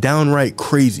Delight is downright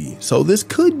crazy, so this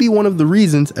could be one of the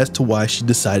reasons as to why she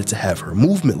decided to have her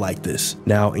movement like this.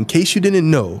 Now, in case you didn't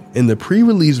know, in the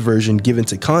pre-release version given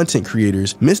to content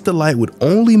creators, Miss Delight would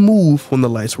only move when the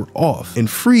lights were off and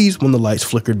freeze when the lights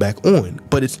flickered back on,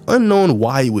 but it's unknown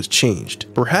why it was changed.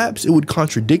 Perhaps it would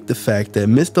contradict the fact that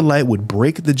Miss Delight would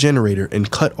break the generator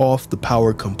and cut off the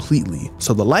power completely,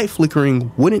 so the light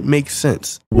flickering wouldn't make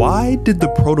sense. Why did the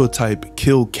prototype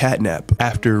kill Catnap?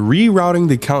 After rerouting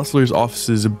the counselor's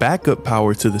office's backup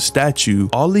power to the statue,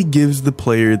 Ollie gives the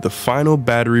player the final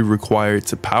battery required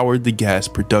to power the gas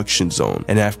production zone,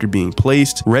 and after being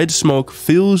placed, red smoke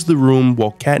fills the room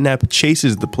while Catnap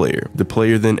chases the player. The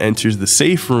player then enters the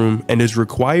safe room and is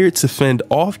required to fend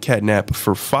off Catnap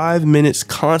for 5 minutes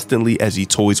constantly as he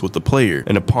toys with the player,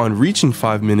 and upon reaching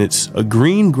 5 minutes, a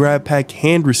green GrabPack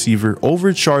hand receiver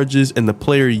overcharges and the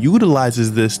player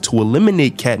utilizes this to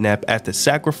eliminate Catnap at the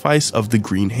sacrifice of the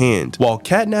green hand. While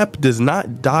Catnap does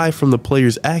not die from the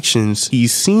player's actions,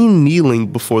 he's seen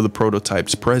kneeling before the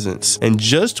prototype's presence, and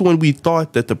just when we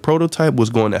thought that the prototype was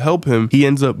going to help him, he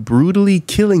ends up brutally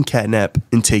killing Catnap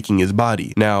and taking his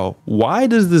body. Now, why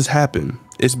does this happen?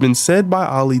 It's been said by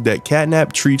Ollie that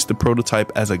Catnap treats the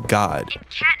prototype as a god. In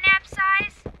Catnap's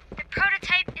eyes, the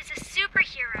prototype is a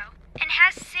superhero and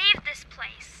has saved this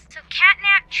place. So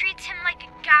Catnap treats him like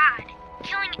a god,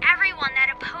 killing everyone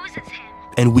that opposes him.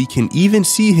 And we can even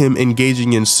see him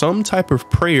engaging in some type of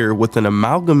prayer with an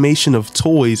amalgamation of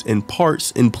toys and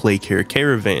parts in Playcare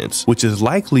caravans, which is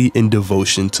likely in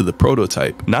devotion to the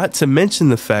prototype. Not to mention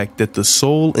the fact that the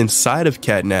soul inside of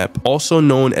Catnap, also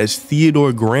known as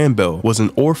Theodore Grambell, was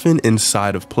an orphan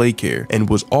inside of Playcare and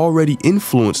was already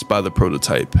influenced by the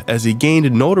prototype, as he gained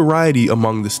notoriety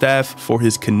among the staff for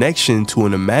his connection to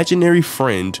an imaginary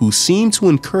friend who seemed to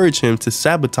encourage him to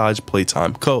sabotage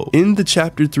Playtime Co. In the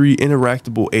Chapter 3 interactive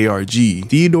ARG,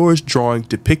 Theodore's drawing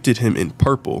depicted him in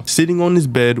purple, sitting on his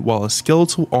bed while a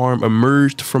skeletal arm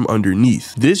emerged from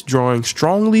underneath. This drawing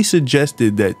strongly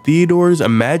suggested that Theodore's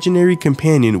imaginary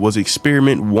companion was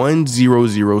Experiment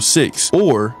 1006,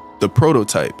 or the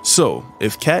prototype. So,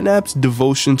 if Catnap's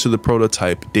devotion to the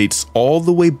prototype dates all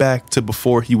the way back to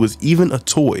before he was even a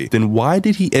toy, then why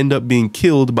did he end up being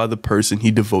killed by the person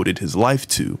he devoted his life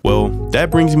to? Well, that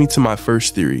brings me to my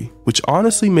first theory, which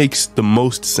honestly makes the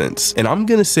most sense. And I'm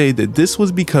gonna say that this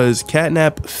was because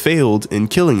Catnap failed in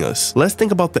killing us. Let's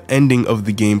think about the ending of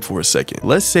the game for a second.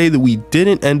 Let's say that we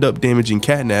didn't end up damaging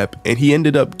Catnap and he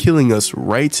ended up killing us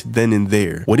right then and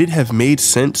there. Would it have made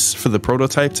sense for the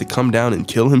prototype to come down and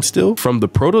kill him still? From the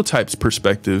prototype's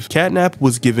perspective, Catnap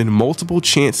was given multiple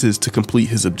chances to complete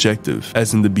his objective.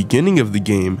 As in the beginning of the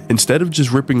game, instead of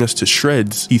just ripping us to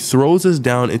shreds, he throws us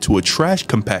down into a trash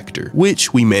compactor,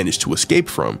 which we managed to escape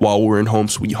from. While we're in Home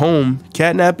Sweet Home,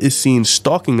 Catnap is seen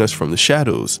stalking us from the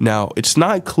shadows. Now, it's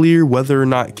not clear whether or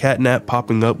not Catnap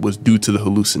popping up was due to the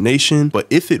hallucination, but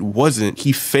if it wasn't,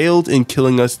 he failed in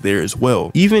killing us there as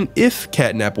well. Even if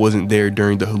Catnap wasn't there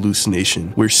during the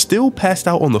hallucination, we're still passed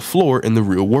out on the floor in the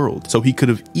real world, so he could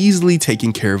have easily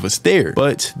taken care of us there.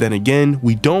 But then again,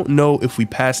 we don't know if we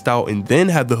passed out and then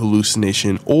had the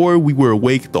hallucination, or we were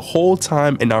awake the whole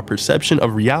time and our perception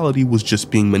of reality was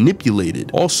just being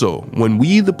manipulated. Also, when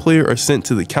we, the player, are sent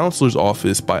to the counselor's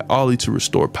office by Ollie to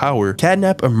restore power,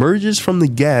 Catnap emerges from the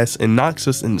gas and knocks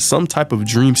us into some type of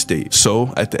dream state.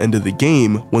 So, at the end of the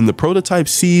game, when the prototype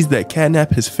sees that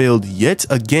Catnap has failed yet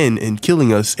again in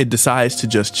killing us, it decides to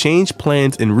just change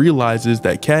plans and realizes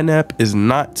that Catnap is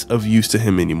not of use to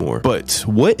him anymore. But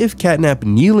what if Catnap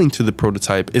kneeling to the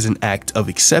prototype is an act of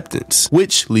acceptance?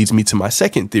 Which leads me to my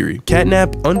second theory.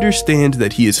 Catnap understands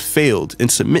that he has failed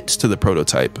and submits to the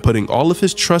prototype, putting all of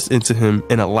his trust into him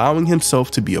and allowing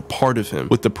himself to be a part of him,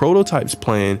 with the prototype's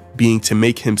plan being to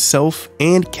make himself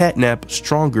and Catnap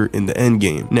stronger in the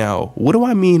endgame. Now, what do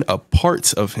I mean a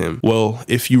part of him? Well,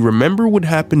 if you remember what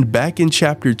happened back in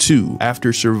chapter 2,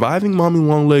 after surviving Mommy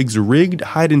Longlegs' rigged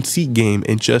hide and seek game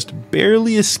and just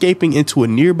barely escaping into a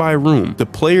nearby room, the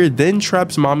player then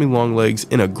traps Mommy Longlegs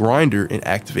in a grinder and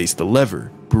activates the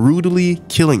lever, brutally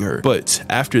killing her. But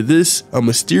after this, a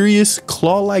mysterious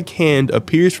claw-like hand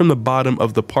appears from the bottom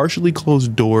of the partially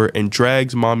closed door and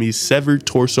drags Mommy's severed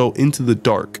torso into the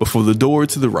dark before the door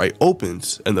to the right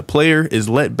opens and the player is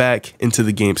let back into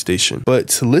the game station.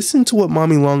 But listen to what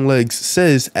Mommy Longlegs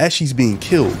says as she's being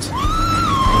killed.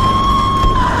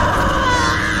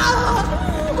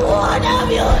 What have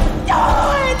you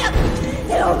done?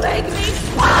 You make me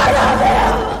fun of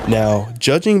him! Now,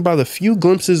 judging by the few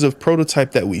glimpses of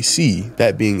prototype that we see,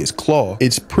 that being his claw,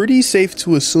 it's pretty safe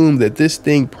to assume that this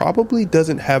thing probably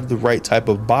doesn't have the right type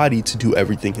of body to do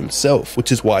everything himself, which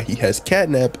is why he has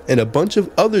Catnap and a bunch of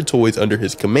other toys under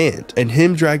his command. And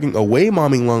him dragging away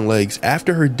Mommy Longlegs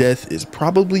after her death is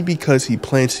probably because he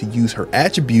plans to use her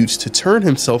attributes to turn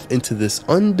himself into this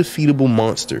undefeatable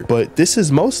monster. But this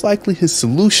is most likely his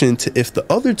solution to if the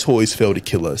other toys fail to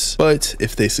kill us. But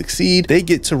if they succeed, they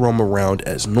get to roam around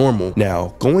as normal.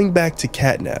 Now, going back to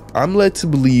Catnap, I'm led to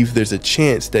believe there's a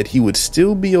chance that he would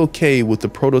still be okay with the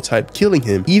prototype killing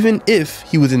him, even if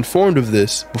he was informed of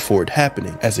this before it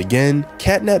happening. As again,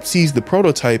 Catnap sees the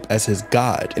prototype as his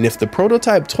god, and if the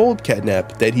prototype told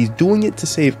Catnap that he's doing it to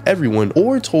save everyone,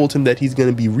 or told him that he's going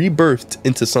to be rebirthed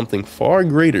into something far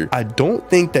greater, I don't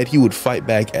think that he would fight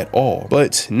back at all.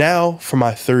 But now for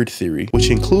my third theory,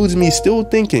 which includes me still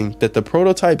thinking that the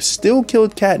prototype still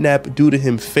killed Catnap due to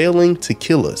him failing to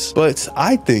kill us. But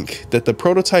I think that the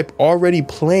prototype already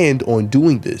planned on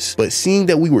doing this, but seeing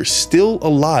that we were still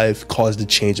alive caused a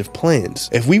change of plans.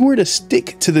 If we were to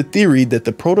stick to the theory that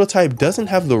the prototype doesn't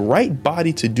have the right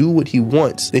body to do what he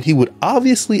wants, then he would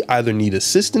obviously either need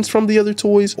assistance from the other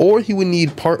toys, or he would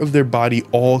need part of their body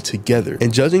altogether.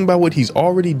 And judging by what he's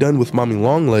already done with Mommy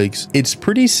Longlegs, it's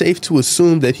pretty safe to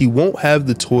assume that he won't have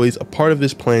the toys a part of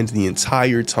his plans the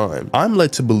entire time. I'm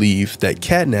led to believe that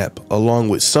Catnap, along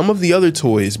with some of the other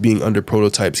toys being under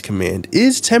prototype's command,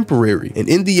 is temporary, and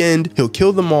in the end he'll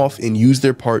kill them off and use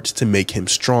their parts to make him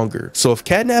stronger. So if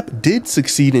Catnap did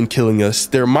succeed in killing us,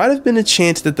 there might have been a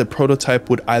chance that the prototype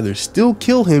would either still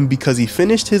kill him because he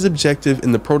finished his objective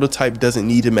and the prototype doesn't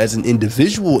need him as an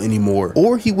individual anymore,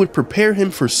 or he would prepare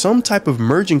him for some type of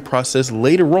merging process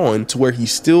later on to where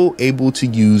he's still able to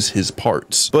use his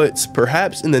parts. But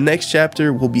perhaps in the next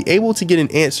chapter we'll be able to get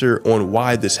an answer on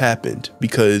why this happened,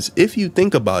 because if you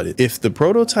think about it, if the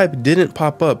prototype didn't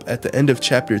pop up at the end of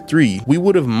chapter 3, we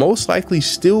would have most likely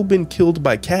still been killed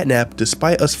by Catnap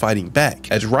despite us fighting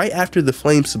back, as right after the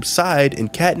flames subside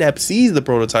and Catnap sees the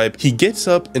prototype, he gets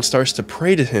up and starts to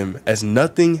pray to him as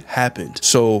nothing happened.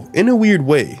 So in a weird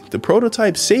way, the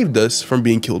prototype saved us from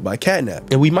being killed by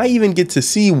Catnap, and we might even get to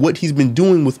see what he's been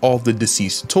doing with all the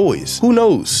deceased toys. Who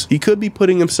knows? He could be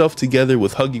putting himself together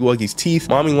with Huggy Wuggy's teeth,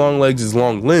 Mommy Longlegs'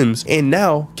 long limbs, and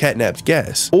now Catnap's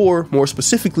gas, or more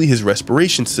specifically his respiration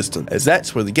system, as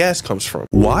that's where the gas comes from.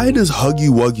 Why does Huggy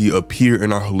Wuggy appear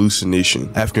in our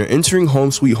hallucination? After entering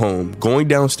Home Sweet Home, going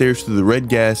downstairs through the red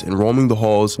gas and roaming the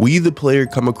halls, we the player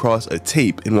come across a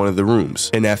tape in one of the rooms,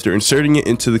 and after inserting it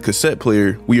into the cassette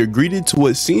player, we are greeted to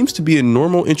what seems to be a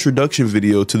normal introduction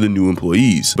video to the new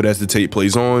employees. But as the tape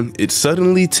plays on, it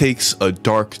suddenly takes a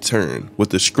dark turn,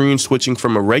 with the screen switching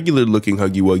from a regular looking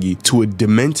Huggy Wuggy to a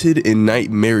demented and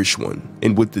nightmarish one,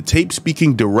 and with the tape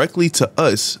speaking directly to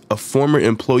us, a former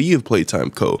employee of Playtime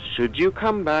Co. Should you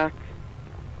come back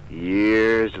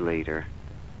years later,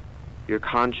 your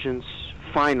conscience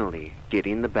finally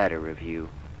getting the better of you,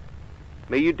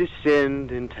 may you descend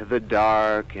into the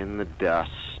dark and the dust,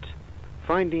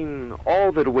 finding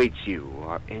all that awaits you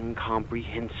are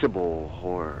incomprehensible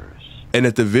horrors. And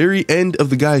at the very end of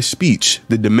the guy's speech,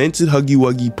 the demented Huggy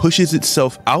Wuggy pushes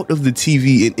itself out of the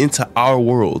TV and into our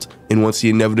world. And once he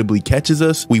inevitably catches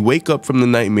us, we wake up from the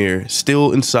nightmare,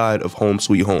 still inside of Home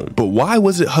Sweet Home. But why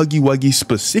was it Huggy Wuggy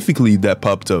specifically that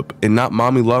popped up, and not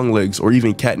Mommy Longlegs or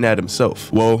even Catnap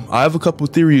himself? Well, I have a couple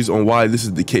theories on why this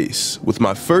is the case, with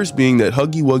my first being that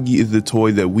Huggy Wuggy is the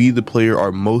toy that we the player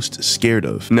are most scared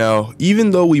of. Now,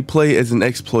 even though we play as an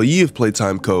ex-employee of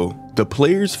Playtime Co., the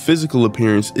player's physical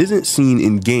appearance isn't seen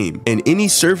in game, and any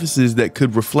surfaces that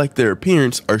could reflect their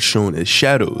appearance are shown as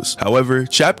shadows. However,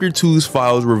 Chapter 2's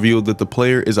files revealed that the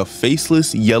player is a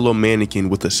faceless yellow mannequin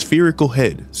with a spherical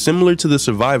head, similar to the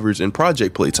survivors in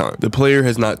Project Playtime. The player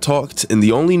has not talked, and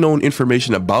the only known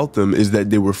information about them is that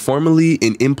they were formerly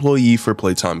an employee for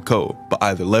Playtime Co., but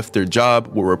either left their job,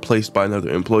 were replaced by another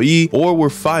employee, or were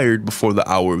fired before the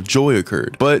Hour of Joy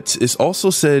occurred. But it's also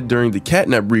said during the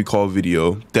Catnap recall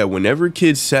video that whenever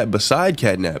kids sat beside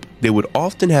Catnap, they would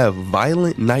often have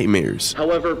violent nightmares.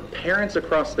 However, parents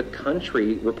across the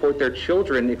country report their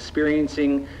children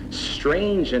experiencing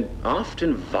strange and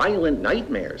often violent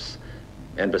nightmares,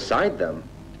 and beside them,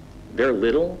 their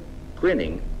little,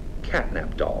 grinning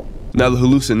Catnap doll. Now, the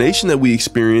hallucination that we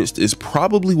experienced is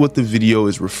probably what the video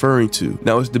is referring to.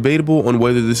 Now, it's debatable on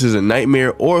whether this is a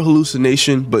nightmare or a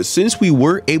hallucination, but since we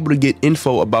were able to get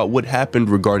info about what happened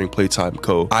regarding Playtime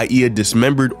Co., i.e. a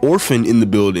dismembered orphan in the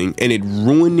building and it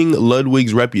ruining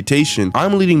Ludwig's reputation,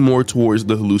 I'm leaning more towards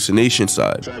the hallucination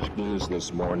side. Tragic news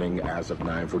this morning. As of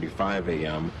 9:45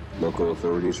 a.m., local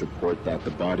authorities report that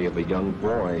the body of a young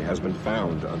boy has been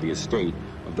found on the estate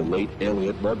of the late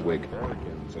Elliot Ludwig.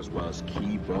 Organs as well as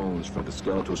key bones from the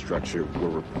skeletal structure were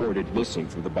reported missing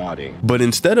from the body. But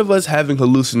instead of us having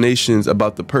hallucinations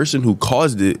about the person who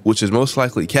caused it, which is most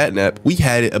likely Catnap, we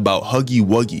had it about Huggy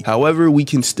Wuggy. However, we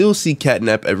can still see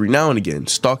Catnap every now and again,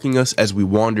 stalking us as we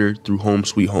wander through Home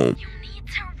Sweet Home.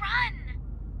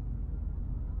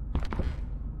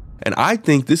 And I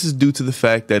think this is due to the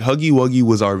fact that Huggy Wuggy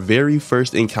was our very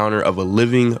first encounter of a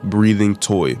living, breathing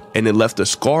toy, and it left a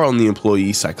scar on the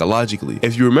employee psychologically.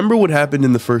 If you remember what happened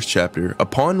in the first chapter,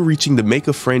 upon reaching the Make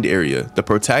a Friend area, the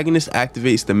protagonist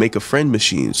activates the Make a Friend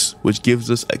machines, which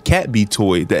gives us a Cat Bee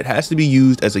toy that has to be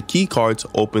used as a key card to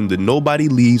open the Nobody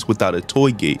Leaves Without a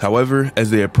Toy gate. However,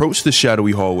 as they approach the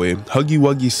shadowy hallway, Huggy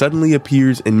Wuggy suddenly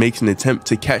appears and makes an attempt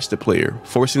to catch the player,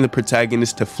 forcing the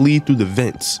protagonist to flee through the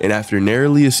vents, and after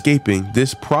narrowly escaping,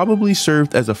 this probably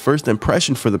served as a first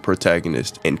impression for the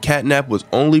protagonist, and Catnap was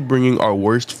only bringing our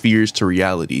worst fears to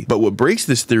reality. But what breaks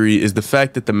this theory is the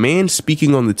fact that the man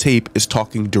speaking on the tape is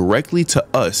talking directly to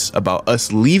us about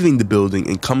us leaving the building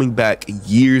and coming back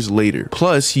years later.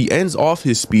 Plus, he ends off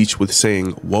his speech with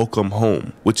saying, "Welcome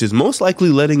home," which is most likely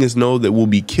letting us know that we'll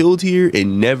be killed here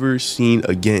and never seen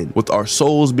again, with our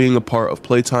souls being a part of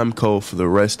Playtime Co. for the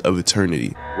rest of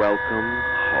eternity. Welcome.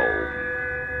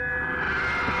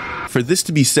 For this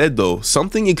to be said though,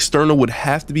 something external would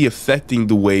have to be affecting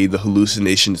the way the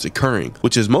hallucination is occurring,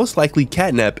 which is most likely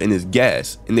Catnap and his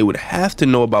gas, and they would have to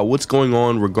know about what's going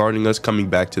on regarding us coming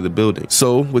back to the building.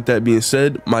 So with that being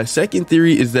said, my second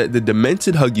theory is that the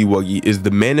demented Huggy Wuggy is the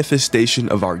manifestation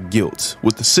of our guilt,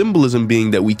 with the symbolism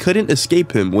being that we couldn't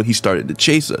escape him when he started to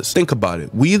chase us. Think about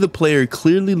it, we the player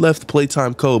clearly left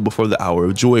Playtime Co. before the Hour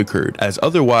of Joy occurred, as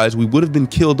otherwise we would have been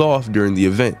killed off during the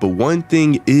event. But one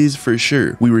thing is for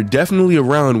sure, we were definitely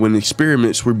around when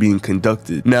experiments were being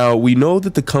conducted. Now, we know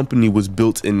that the company was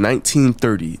built in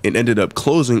 1930 and ended up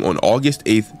closing on August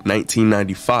 8th,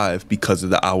 1995 because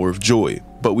of the Hour of Joy.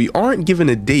 But we aren't given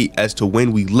a date as to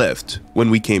when we left,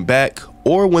 when we came back,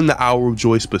 or when the Hour of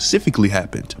Joy specifically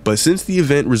happened. But since the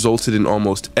event resulted in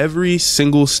almost every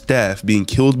single staff being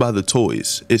killed by the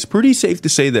toys, it's pretty safe to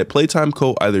say that Playtime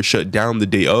Co. either shut down the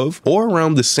day of or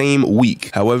around the same week.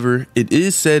 However, it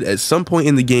is said at some point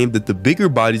in the game that the Bigger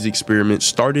Bodies experiment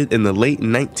started in the late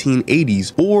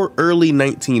 1980s or early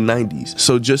 1990s,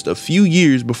 so just a few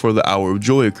years before the Hour of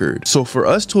Joy occurred. So for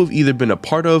us to have either been a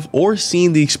part of or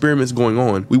seen the experiments going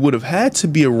on, we would have had to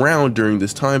be around during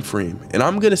this time frame, and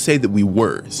I'm gonna say that we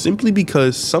were, simply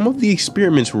because some of the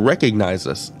experiments recognize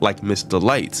us, like Mr.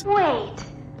 Light. Wait,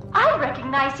 I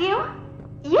recognize you.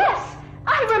 Yes,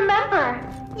 I remember.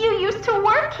 You used to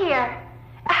work here.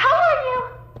 How are you?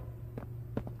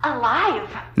 Alive.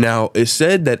 Now, it's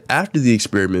said that after the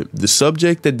experiment, the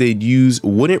subject that they'd use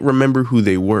wouldn't remember who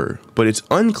they were, but it's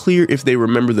unclear if they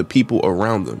remember the people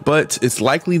around them. But it's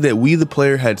likely that we, the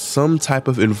player, had some type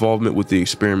of involvement with the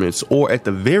experiments, or at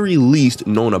the very least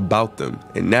known about them.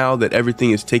 And now that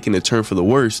everything is taking a turn for the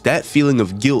worse, that feeling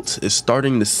of guilt is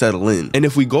starting to settle in. And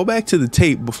if we go back to the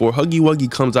tape before Huggy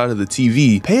Wuggy comes out of the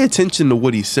TV, pay attention to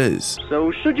what he says.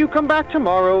 So should you come back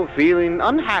tomorrow feeling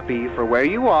unhappy for where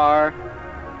you are,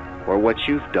 or what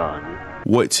you've done.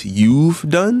 What you've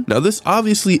done? Now, this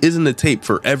obviously isn't a tape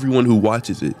for everyone who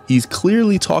watches it. He's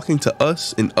clearly talking to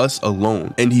us and us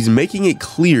alone, and he's making it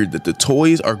clear that the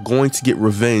toys are going to get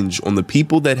revenge on the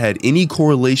people that had any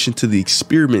correlation to the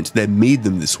experiment that made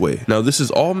them this way. Now, this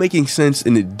is all making sense,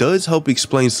 and it does help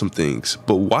explain some things,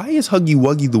 but why is Huggy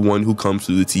Wuggy the one who comes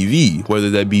through the TV,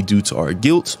 whether that be due to our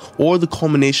guilt or the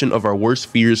culmination of our worst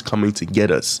fears coming to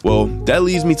get us? Well, that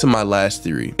leads me to my last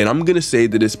theory, and I'm gonna say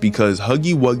that it's because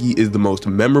Huggy Wuggy is the most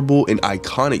memorable and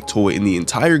iconic toy in the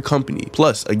entire company.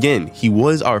 Plus, again, he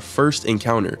was our first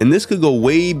encounter, and this could go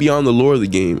way beyond the lore of the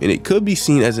game, and it could be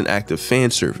seen as an act of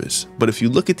fan service. But if you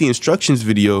look at the instructions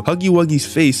video, Huggy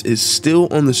Wuggy's face is still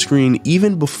on the screen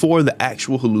even before the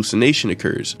actual hallucination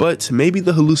occurs. But maybe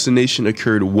the hallucination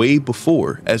occurred way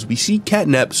before, as we see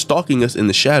Catnap stalking us in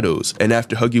the shadows, and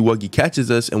after Huggy Wuggy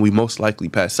catches us and we most likely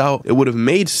pass out, it would have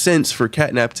made sense for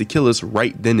Catnap to kill us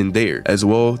right then and there. As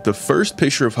well, the first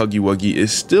picture of Huggy Wuggy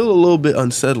is still a little bit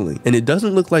unsettling, and it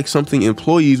doesn't look like something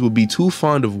employees would be too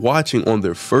fond of watching on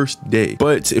their first day.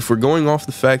 But if we're going off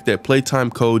the fact that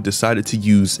Playtime Co. decided to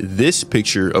use this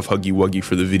picture of Huggy Wuggy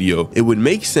for the video, it would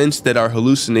make sense that our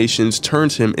hallucinations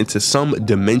turned him into some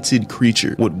demented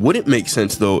creature. What wouldn't make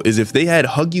sense though is if they had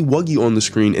Huggy Wuggy on the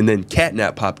screen and then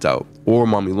Catnap popped out, or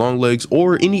Mommy Longlegs,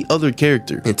 or any other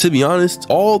character. And to be honest,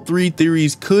 all three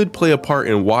theories could play a part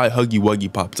in why Huggy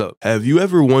Wuggy popped up. Have you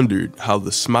ever wondered how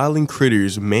the smiling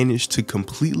critters managed to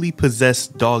completely possess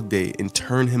Dog Day and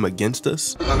turn him against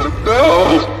us?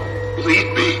 No!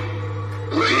 Leave me!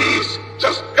 Please!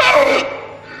 Just go!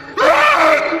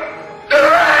 Run!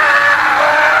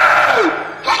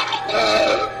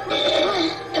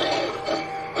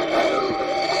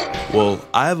 Well,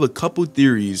 I have a couple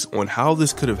theories on how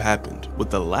this could have happened, with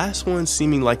the last one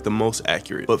seeming like the most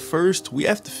accurate. But first, we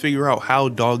have to figure out how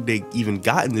Dog Day even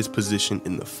got in this position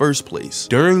in the first place.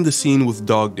 During the scene with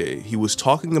Dog Day, he was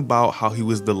talking about how he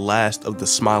was the last of the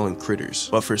smiling critters,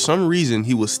 but for some reason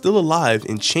he was still alive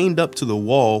and chained up to the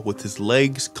wall with his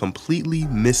legs completely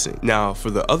missing. Now,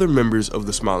 for the other members of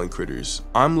the smiling critters,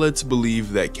 I'm led to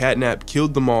believe that Catnap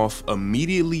killed them off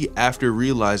immediately after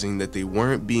realizing that they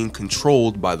weren't being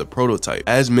controlled by the prototype,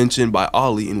 as mentioned by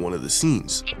Ollie in one of the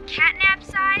scenes. In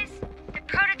Catnap's eyes, the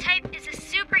prototype is a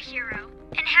superhero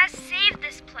and has saved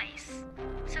this place.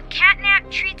 So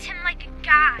Catnap treats him like a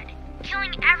god,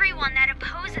 killing everyone that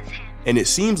opposes him. And it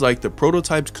seems like the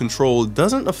prototype's control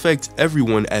doesn't affect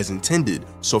everyone as intended,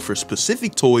 so for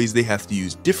specific toys they have to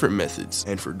use different methods.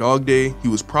 And for Dog Day, he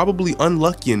was probably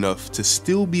unlucky enough to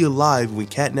still be alive when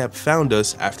Catnap found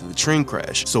us after the train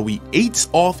crash, so we ate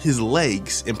off his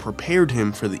legs and prepared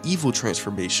him for the evil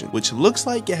transformation, which looks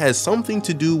like it has something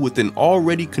to do with an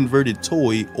already converted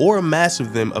toy or a mass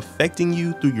of them affecting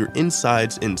you through your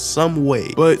insides in some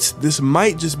way. But this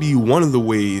might just be one of the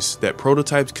ways that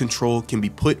prototype's control can be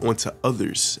put onto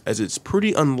others, as it's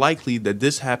pretty unlikely that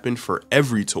this happened for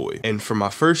every toy. And for my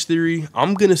first theory,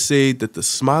 I'm gonna say that the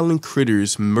smiling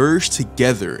critters merged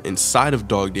together inside of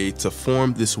Dog Day to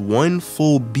form this one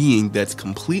full being that's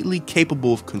completely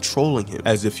capable of controlling him.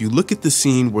 As if you look at the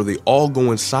scene where they all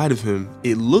go inside of him,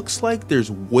 it looks like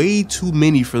there's way too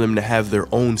many for them to have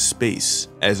their own space,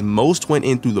 as most went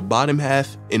in through the bottom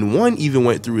half and one even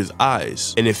went through his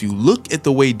eyes. And if you look at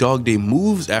the way Dog Day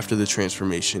moves after the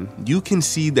transformation, you can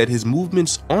see that his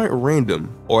movements aren't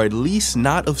random, or at least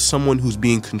not of someone who's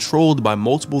being controlled by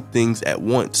multiple things at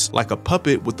once, like a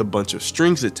puppet with a bunch of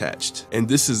strings attached. And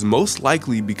this is most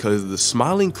likely because the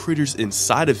smiling critters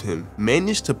inside of him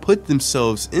managed to put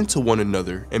themselves into one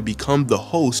another and become the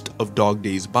host of Dog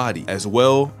Day's body. As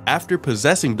well, after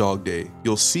possessing Dog Day,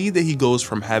 you'll see that he goes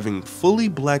from having fully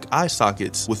black eye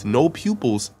sockets with no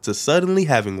pupils to suddenly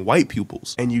having white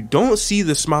pupils. And you don't see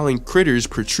the smiling critters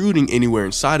protruding anywhere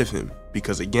inside of him,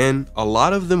 because again, a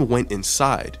lot of them went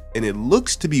inside, and it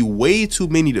looks to be way too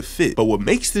many to fit. But what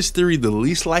makes this theory the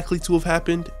least likely to have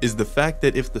happened is the fact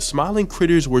that if the smiling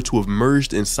critters were to have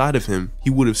merged inside of him, he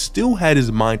would have still had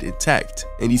his mind intact,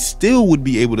 and he still would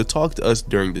be able to talk to us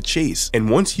during the chase. And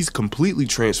once he's completely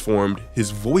transformed,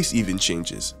 his voice even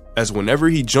changes, as whenever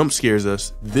he jump scares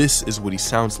us, this is what he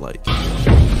sounds like.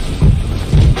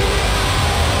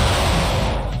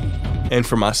 And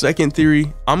for my second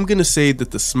theory, I'm gonna say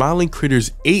that the smiling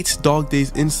critters ate Dog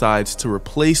Day's insides to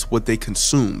replace what they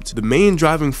consumed. The main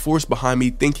driving force behind me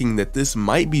thinking that this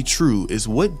might be true is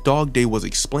what Dog Day was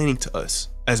explaining to us,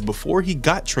 as before he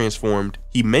got transformed,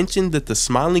 he mentioned that the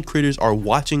smiling critters are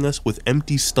watching us with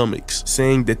empty stomachs,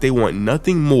 saying that they want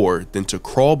nothing more than to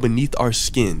crawl beneath our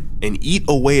skin and eat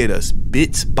away at us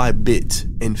bit by bit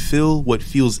and fill what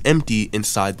feels empty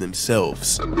inside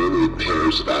themselves. A myriad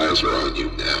pairs of eyes are on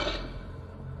you now.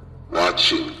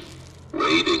 Watching,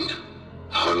 waiting,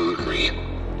 hungry.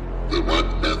 They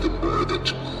want nothing more than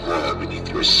to crawl beneath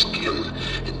your skin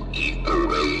and eat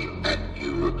away at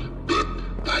you bit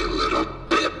by little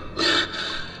bit.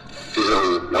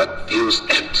 Fill what feels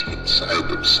empty inside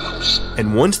themselves.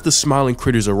 And once the smiling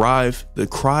critters arrive, the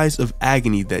cries of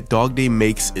agony that Dog Day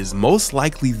makes is most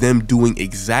likely them doing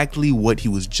exactly what he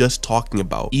was just talking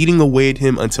about, eating away at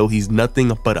him until he's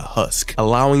nothing but a husk,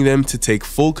 allowing them to take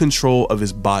full control of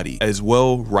his body. As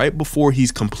well, right before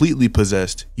he's completely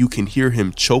possessed, you can hear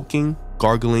him choking,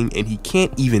 gargling, and he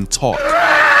can't even talk.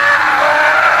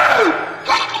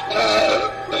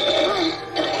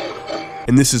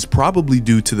 And this is probably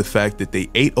due to the fact that they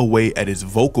ate away at his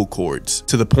vocal cords,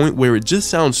 to the point where it just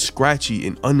sounds scratchy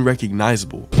and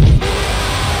unrecognizable.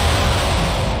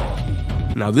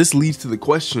 Now this leads to the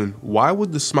question, why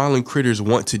would the smiling critters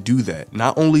want to do that?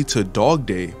 Not only to Dog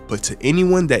Day, but to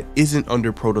anyone that isn't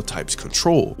under Prototype's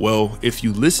control? Well, if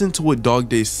you listen to what Dog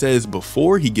Day says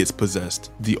before he gets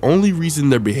possessed, the only reason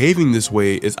they're behaving this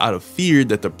way is out of fear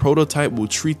that the Prototype will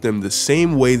treat them the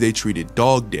same way they treated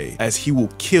Dog Day, as he will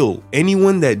kill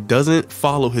anyone that doesn't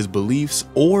follow his beliefs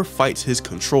or fights his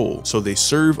control. So they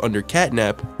serve under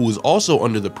Catnap, who is also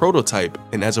under the Prototype,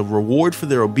 and as a reward for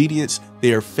their obedience,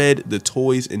 they are fed the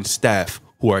toys and staff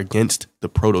who are against the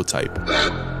Prototype.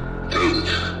 That thing,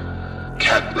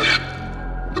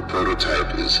 Catnap, the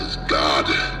Prototype is his god,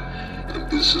 and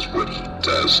this is what he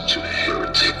does to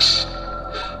heretics.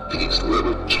 These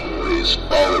little toys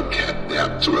follow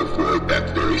Catnap to avoid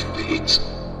that very fate,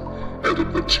 and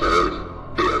in return,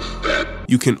 they are fed.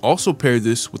 You can also pair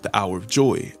this with the Hour of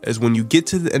Joy, as when you get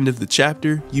to the end of the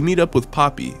chapter, you meet up with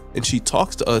Poppy, and she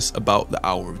talks to us about the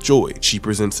Hour of Joy. She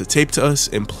presents the tape to us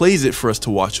and plays it for us to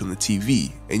watch on the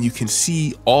TV, and you can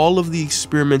see all of the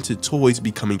experimented toys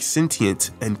becoming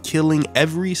sentient and killing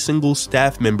every single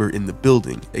staff member in the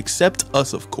building, except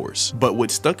us of course. But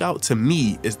what stuck out to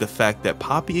me is the fact that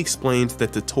Poppy explains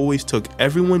that the toys took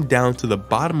everyone down to the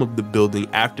bottom of the building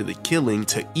after the killing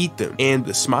to eat them, and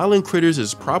the smiling critters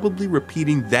is probably repeating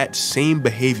that same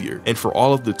behavior. And for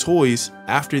all of the toys,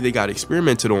 after they got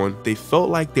experimented on, they felt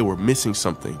like they were missing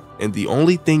something, and the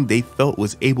only thing they felt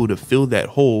was able to fill that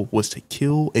hole was to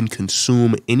kill and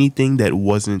consume anything that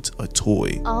wasn't a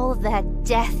toy. All that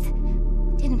death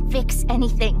didn't fix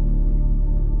anything.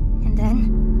 And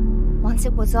then, once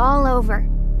it was all over,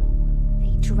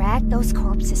 they dragged those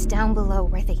corpses down below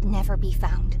where they'd never be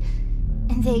found,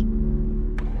 and they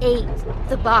ate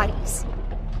the bodies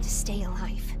to stay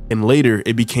alive. And later,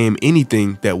 it became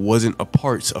anything that wasn't a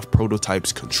part of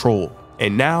Prototype's control.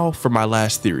 And now for my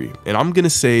last theory, and I'm gonna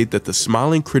say that the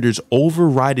smiling critters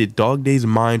overrided Dog Day's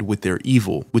mind with their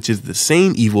evil, which is the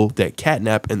same evil that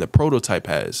Catnap and the Prototype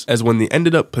has, as when they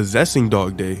ended up possessing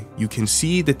Dog Day, you can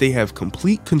see that they have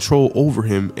complete control over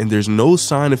him and there's no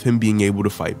sign of him being able to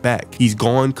fight back. He's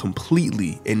gone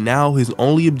completely, and now his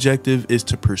only objective is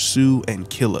to pursue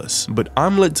and kill us. But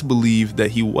I'm led to believe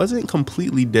that he wasn't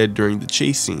completely dead during the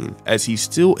chase scene, as he's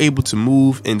still able to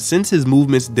move, and since his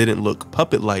movements didn't look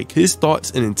puppet-like, his thoughts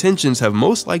and intentions have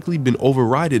most likely been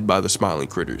overridden by the smiling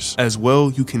critters. As well,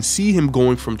 you can see him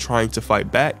going from trying to fight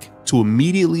back to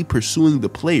immediately pursuing the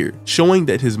player, showing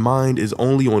that his mind is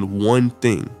only on one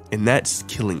thing, and that's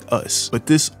killing us. But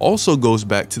this also goes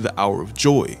back to the Hour of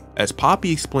Joy, as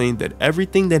Poppy explained that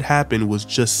everything that happened was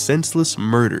just senseless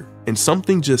murder, and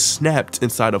something just snapped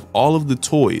inside of all of the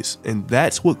toys, and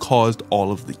that's what caused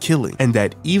all of the killing. And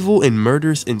that evil and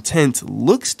murderous intent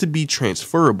looks to be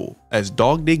transferable, as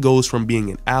Dog Day goes from being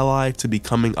an ally to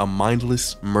becoming a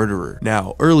mindless murderer.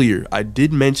 Now, earlier, I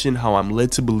did mention how I'm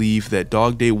led to believe that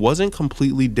Dog Day wasn't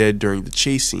completely dead during the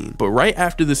chase scene, but right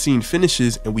after the scene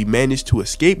finishes and we manage to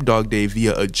escape Dog Day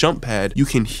via a jump pad, you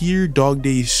can hear Dog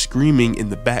Day screaming in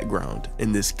the background,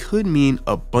 and this could mean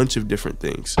a bunch of different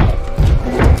things.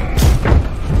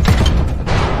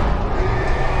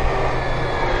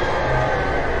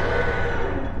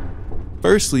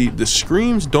 Firstly, the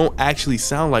screams don't actually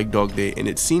sound like Dog Day, and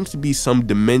it seems to be some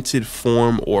demented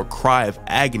form or cry of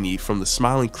agony from the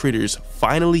smiling critters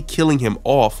finally killing him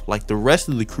off like the rest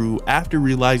of the crew after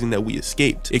realizing that we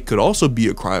escaped. It could also be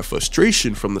a cry of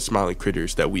frustration from the smiling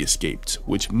critters that we escaped,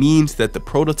 which means that the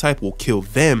prototype will kill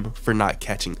them for not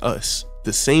catching us,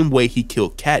 the same way he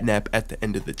killed Catnap at the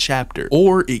end of the chapter.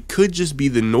 Or it could just be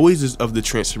the noises of the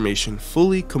transformation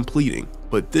fully completing,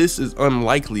 but this is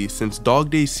unlikely since Dog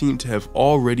Day seemed to have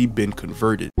already been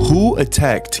converted. Who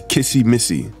attacked Kissy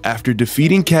Missy? After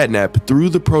defeating Catnap through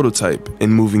the prototype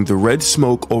and moving the red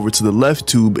smoke over to the left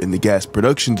tube in the gas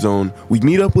production zone, we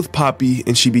meet up with Poppy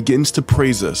and she begins to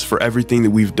praise us for everything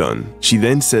that we've done. She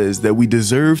then says that we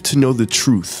deserve to know the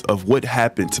truth of what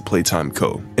happened to Playtime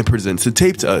Co. and presents a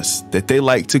tape to us that they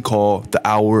like to call the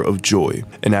Hour of Joy.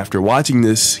 And after watching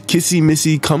this, Kissy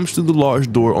Missy comes through the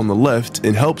large door on the left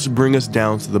and helps bring us down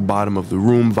to the bottom of the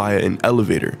room via an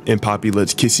elevator, and Poppy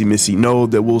lets Kissy Missy know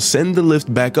that we'll send the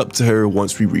lift back up to her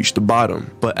once we reach the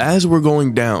bottom. But as we're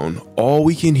going down, all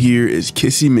we can hear is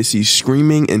Kissy Missy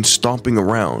screaming and stomping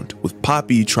around, with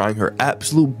Poppy trying her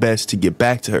absolute best to get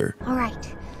back to her.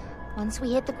 Alright, once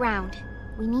we hit the ground,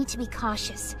 we need to be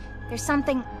cautious. There's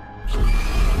something...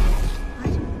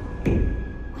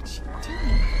 What's she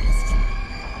doing?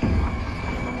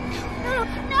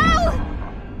 No!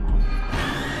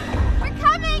 We're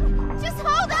coming! Just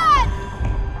hold on!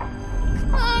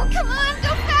 Come on,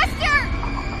 go faster!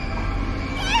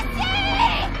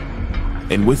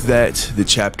 Kissy! And with that, the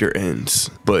chapter ends.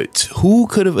 But who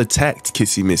could have attacked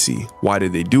Kissy Missy? Why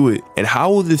did they do it? And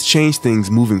how will this change things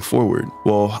moving forward?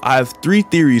 Well, I have 3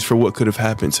 theories for what could have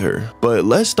happened to her. But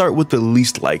let's start with the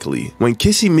least likely. When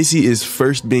Kissy Missy is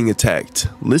first being attacked,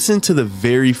 listen to the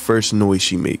very first noise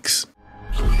she makes.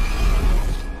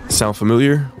 Sound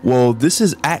familiar? Well, this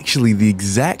is actually the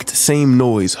exact same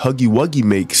noise Huggy Wuggy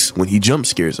makes when he jump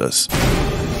scares us.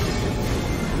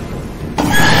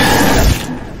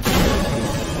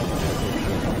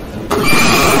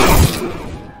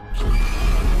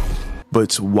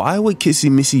 But why would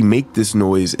Kissy Missy make this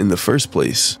noise in the first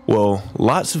place? Well,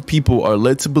 lots of people are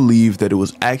led to believe that it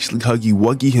was actually Huggy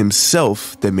Wuggy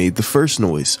himself that made the first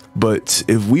noise. But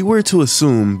if we were to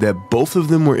assume that both of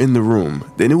them were in the room,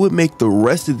 then it would make the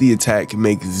rest of the attack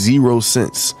make 0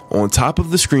 sense. On top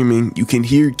of the screaming, you can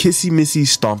hear Kissy Missy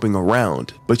stomping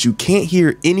around, but you can't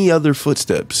hear any other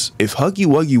footsteps. If Huggy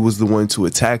Wuggy was the one to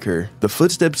attack her, the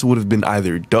footsteps would have been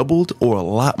either doubled or a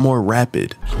lot more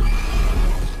rapid.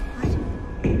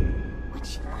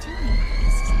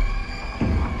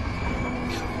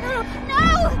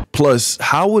 Plus,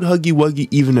 how would Huggy Wuggy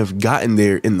even have gotten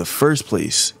there in the first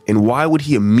place? And why would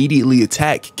he immediately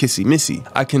attack Kissy Missy?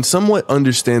 I can somewhat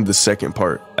understand the second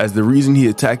part, as the reason he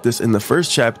attacked us in the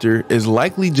first chapter is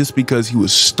likely just because he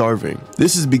was starving.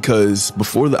 This is because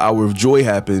before the Hour of Joy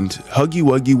happened, Huggy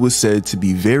Wuggy was said to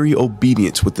be very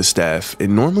obedient with the staff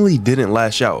and normally didn't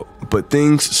lash out. But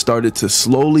things started to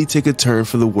slowly take a turn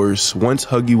for the worse once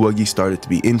Huggy Wuggy started to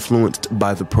be influenced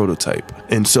by the prototype.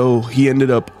 And so he ended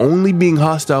up only being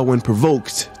hostile when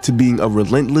provoked to being a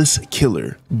relentless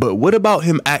killer. But what about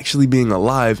him actually being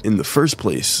alive in the first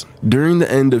place? During the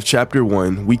end of chapter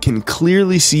 1, we can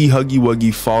clearly see Huggy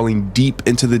Wuggy falling deep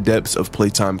into the depths of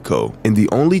Playtime Co. And the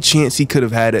only chance he could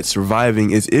have had at surviving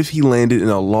is if he landed in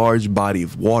a large body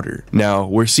of water. Now,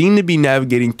 we're seen to be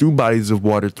navigating through bodies of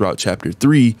water throughout chapter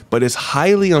 3, but it's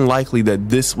highly unlikely that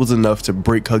this was enough to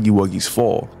break Huggy Wuggy's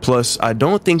fall. Plus, I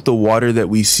don't think the water that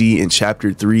we see in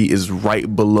chapter 3 is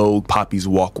right below Poppy's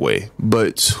walkway.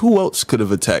 But who else could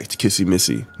have attacked Kissy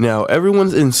Missy? Now,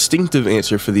 everyone's instinctive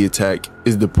answer for the attack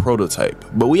is the prototype,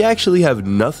 but we actually have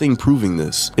nothing proving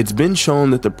this. It's been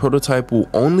shown that the prototype will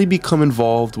only become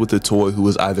involved with a toy who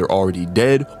is either already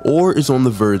dead or is on the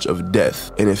verge of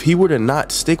death, and if he were to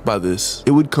not stick by this,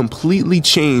 it would completely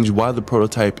change why the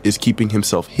prototype is keeping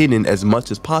himself hidden as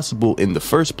much as possible in the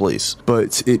first place.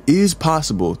 But it is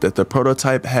possible that the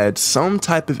prototype had some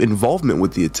type of involvement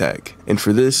with the attack, and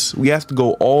for this we have to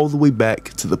go all the way back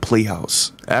to the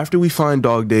playhouse. After we find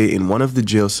Dog Day in one of the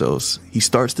jail cells, he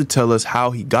starts to tell us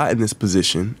how he got in this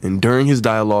position, and during his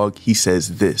dialogue he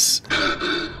says this.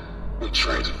 We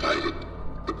tried to fight it.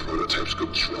 The prototype's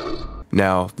control.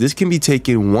 Now, this can be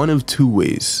taken one of two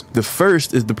ways. The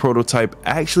first is the prototype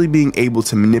actually being able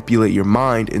to manipulate your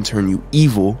mind and turn you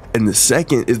evil, and the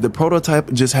second is the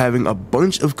prototype just having a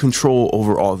bunch of control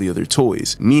over all the other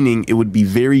toys, meaning it would be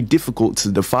very difficult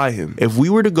to defy him. If we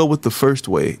were to go with the first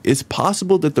way, it's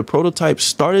possible that the prototype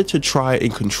started to try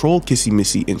and control Kissy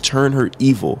Missy and turn her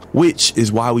evil, which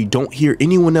is why we don't hear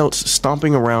anyone else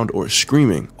stomping around or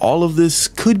screaming. All of this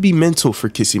could be mental for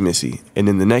Kissy Missy, and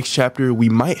in the next chapter we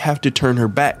might have to turn her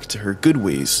back to her good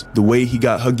ways. The way he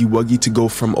got Huggy Wuggy to go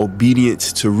from obedient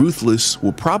to ruthless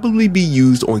will probably be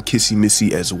used on Kissy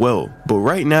Missy as well. But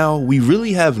right now, we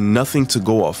really have nothing to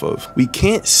go off of. We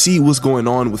can't see what's going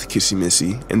on with Kissy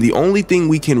Missy, and the only thing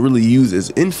we can really use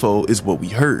as info is what we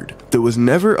heard. There was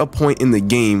never a point in the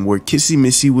game where Kissy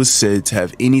Missy was said to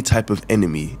have any type of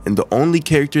enemy, and the only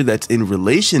character that's in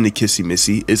relation to Kissy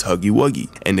Missy is Huggy Wuggy.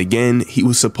 And again, he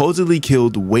was supposedly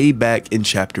killed way back in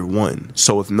chapter 1.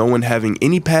 So with no one having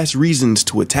any past reasons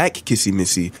to attack Kissy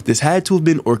Missy, this had to have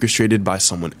been orchestrated by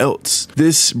someone else.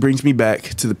 This brings me back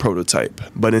to the prototype,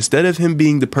 but instead of him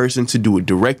being the person to do it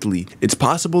directly, it's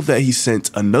possible that he sent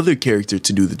another character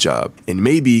to do the job, and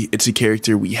maybe it's a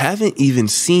character we haven't even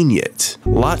seen yet.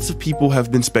 Lots of people have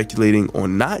been speculating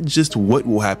on not just what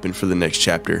will happen for the next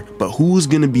chapter, but who's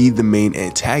gonna be the main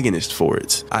antagonist for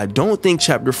it. I don't think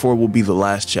chapter 4 will be the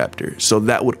last chapter, so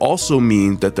that would also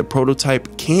mean that the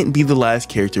prototype can't be the last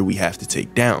character we have to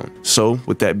take down. So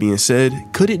with that being said,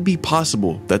 could it be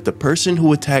possible that the person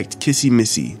who attacked Kissy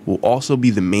Missy will also be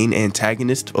the main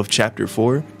antagonist of chapter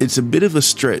 4? It's a bit of a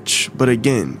stretch, but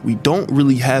again, we don't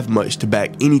really have much to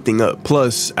back anything up.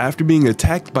 Plus, after being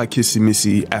attacked by Kissy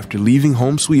Missy after leaving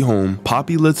Home Sweet Home,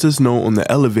 Poppy lets us know on the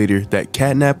elevator that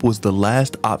Catnap was the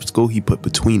last obstacle he put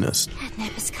between us.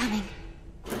 Catnap is coming.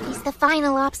 He's the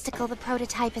final obstacle the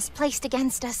prototype has placed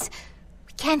against us.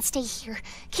 Can't stay here.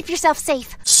 Keep yourself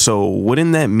safe. So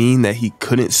wouldn't that mean that he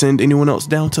couldn't send anyone else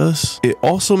down to us? It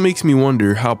also makes me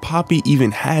wonder how Poppy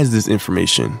even has this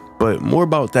information, but more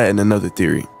about that in another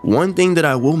theory. One thing that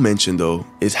I will mention though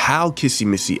is how Kissy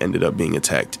Missy ended up being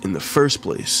attacked in the first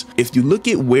place. If you look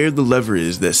at where the lever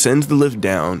is that sends the lift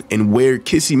down and where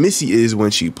Kissy Missy is when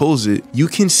she pulls it, you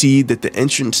can see that the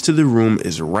entrance to the room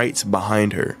is right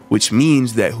behind her, which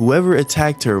means that whoever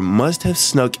attacked her must have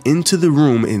snuck into the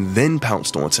room and then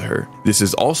pounced onto her. This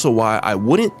is also why I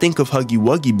wouldn't think of Huggy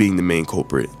Wuggy being the main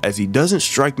culprit, as he doesn't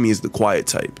strike me as the quiet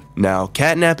type. Now,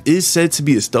 Catnap is said to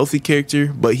be a stealthy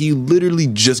character, but he literally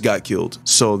just got killed,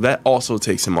 so that also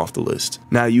takes him off the list.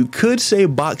 Now, you could say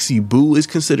Boxy Boo is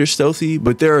considered stealthy,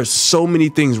 but there are so many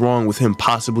things wrong with him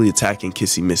possibly attacking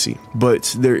Kissy Missy.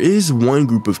 But there is one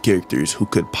group of characters who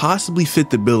could possibly fit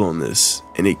the bill on this,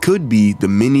 and it could be the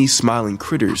mini smiling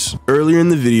critters. Earlier in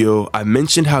the video, I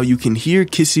mentioned how you can hear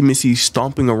Kissy Missy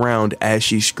stomping around as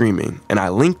she's screaming, and I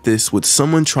linked this with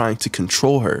someone trying to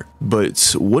control her.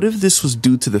 But what if this was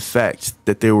due to the fact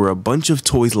that there were a bunch of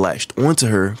toys latched onto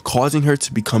her, causing her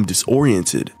to become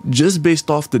disoriented? Just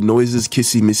based off the noises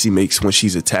Kissy Missy makes when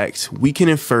she's attacked, we can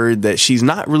infer that she's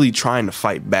not really trying to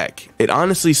fight back. It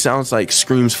honestly sounds like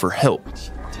screams for help.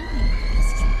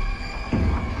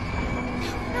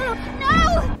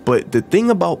 But the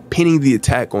thing about pinning the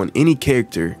attack on any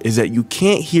character is that you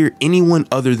can't hear anyone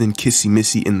other than Kissy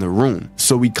Missy in the room.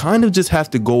 So we kind of just have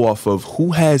to go off of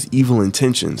who has evil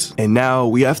intentions. And now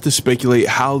we have to speculate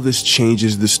how this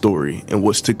changes the story and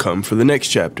what's to come for the next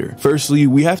chapter. Firstly,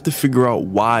 we have to figure out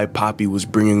why Poppy was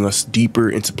bringing us deeper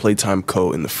into Playtime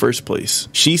Co. in the first place.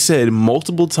 She said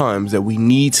multiple times that we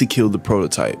need to kill the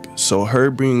prototype. So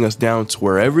her bringing us down to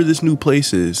wherever this new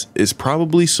place is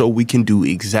probably so we can do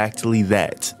exactly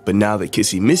that. But now that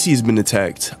Kissy Missy has been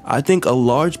attacked, I think a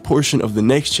large portion of the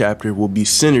next chapter will be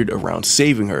centered around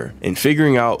saving her and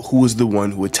figuring out who was the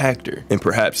one who attacked her. And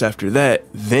perhaps after that,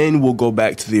 then we'll go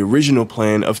back to the original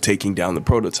plan of taking down the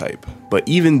prototype. But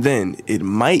even then, it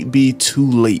might be too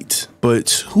late.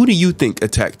 But who do you think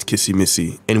attacked Kissy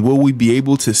Missy? And will we be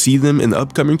able to see them in the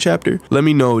upcoming chapter? Let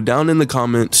me know down in the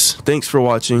comments. Thanks for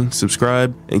watching,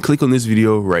 subscribe, and click on this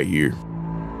video right here.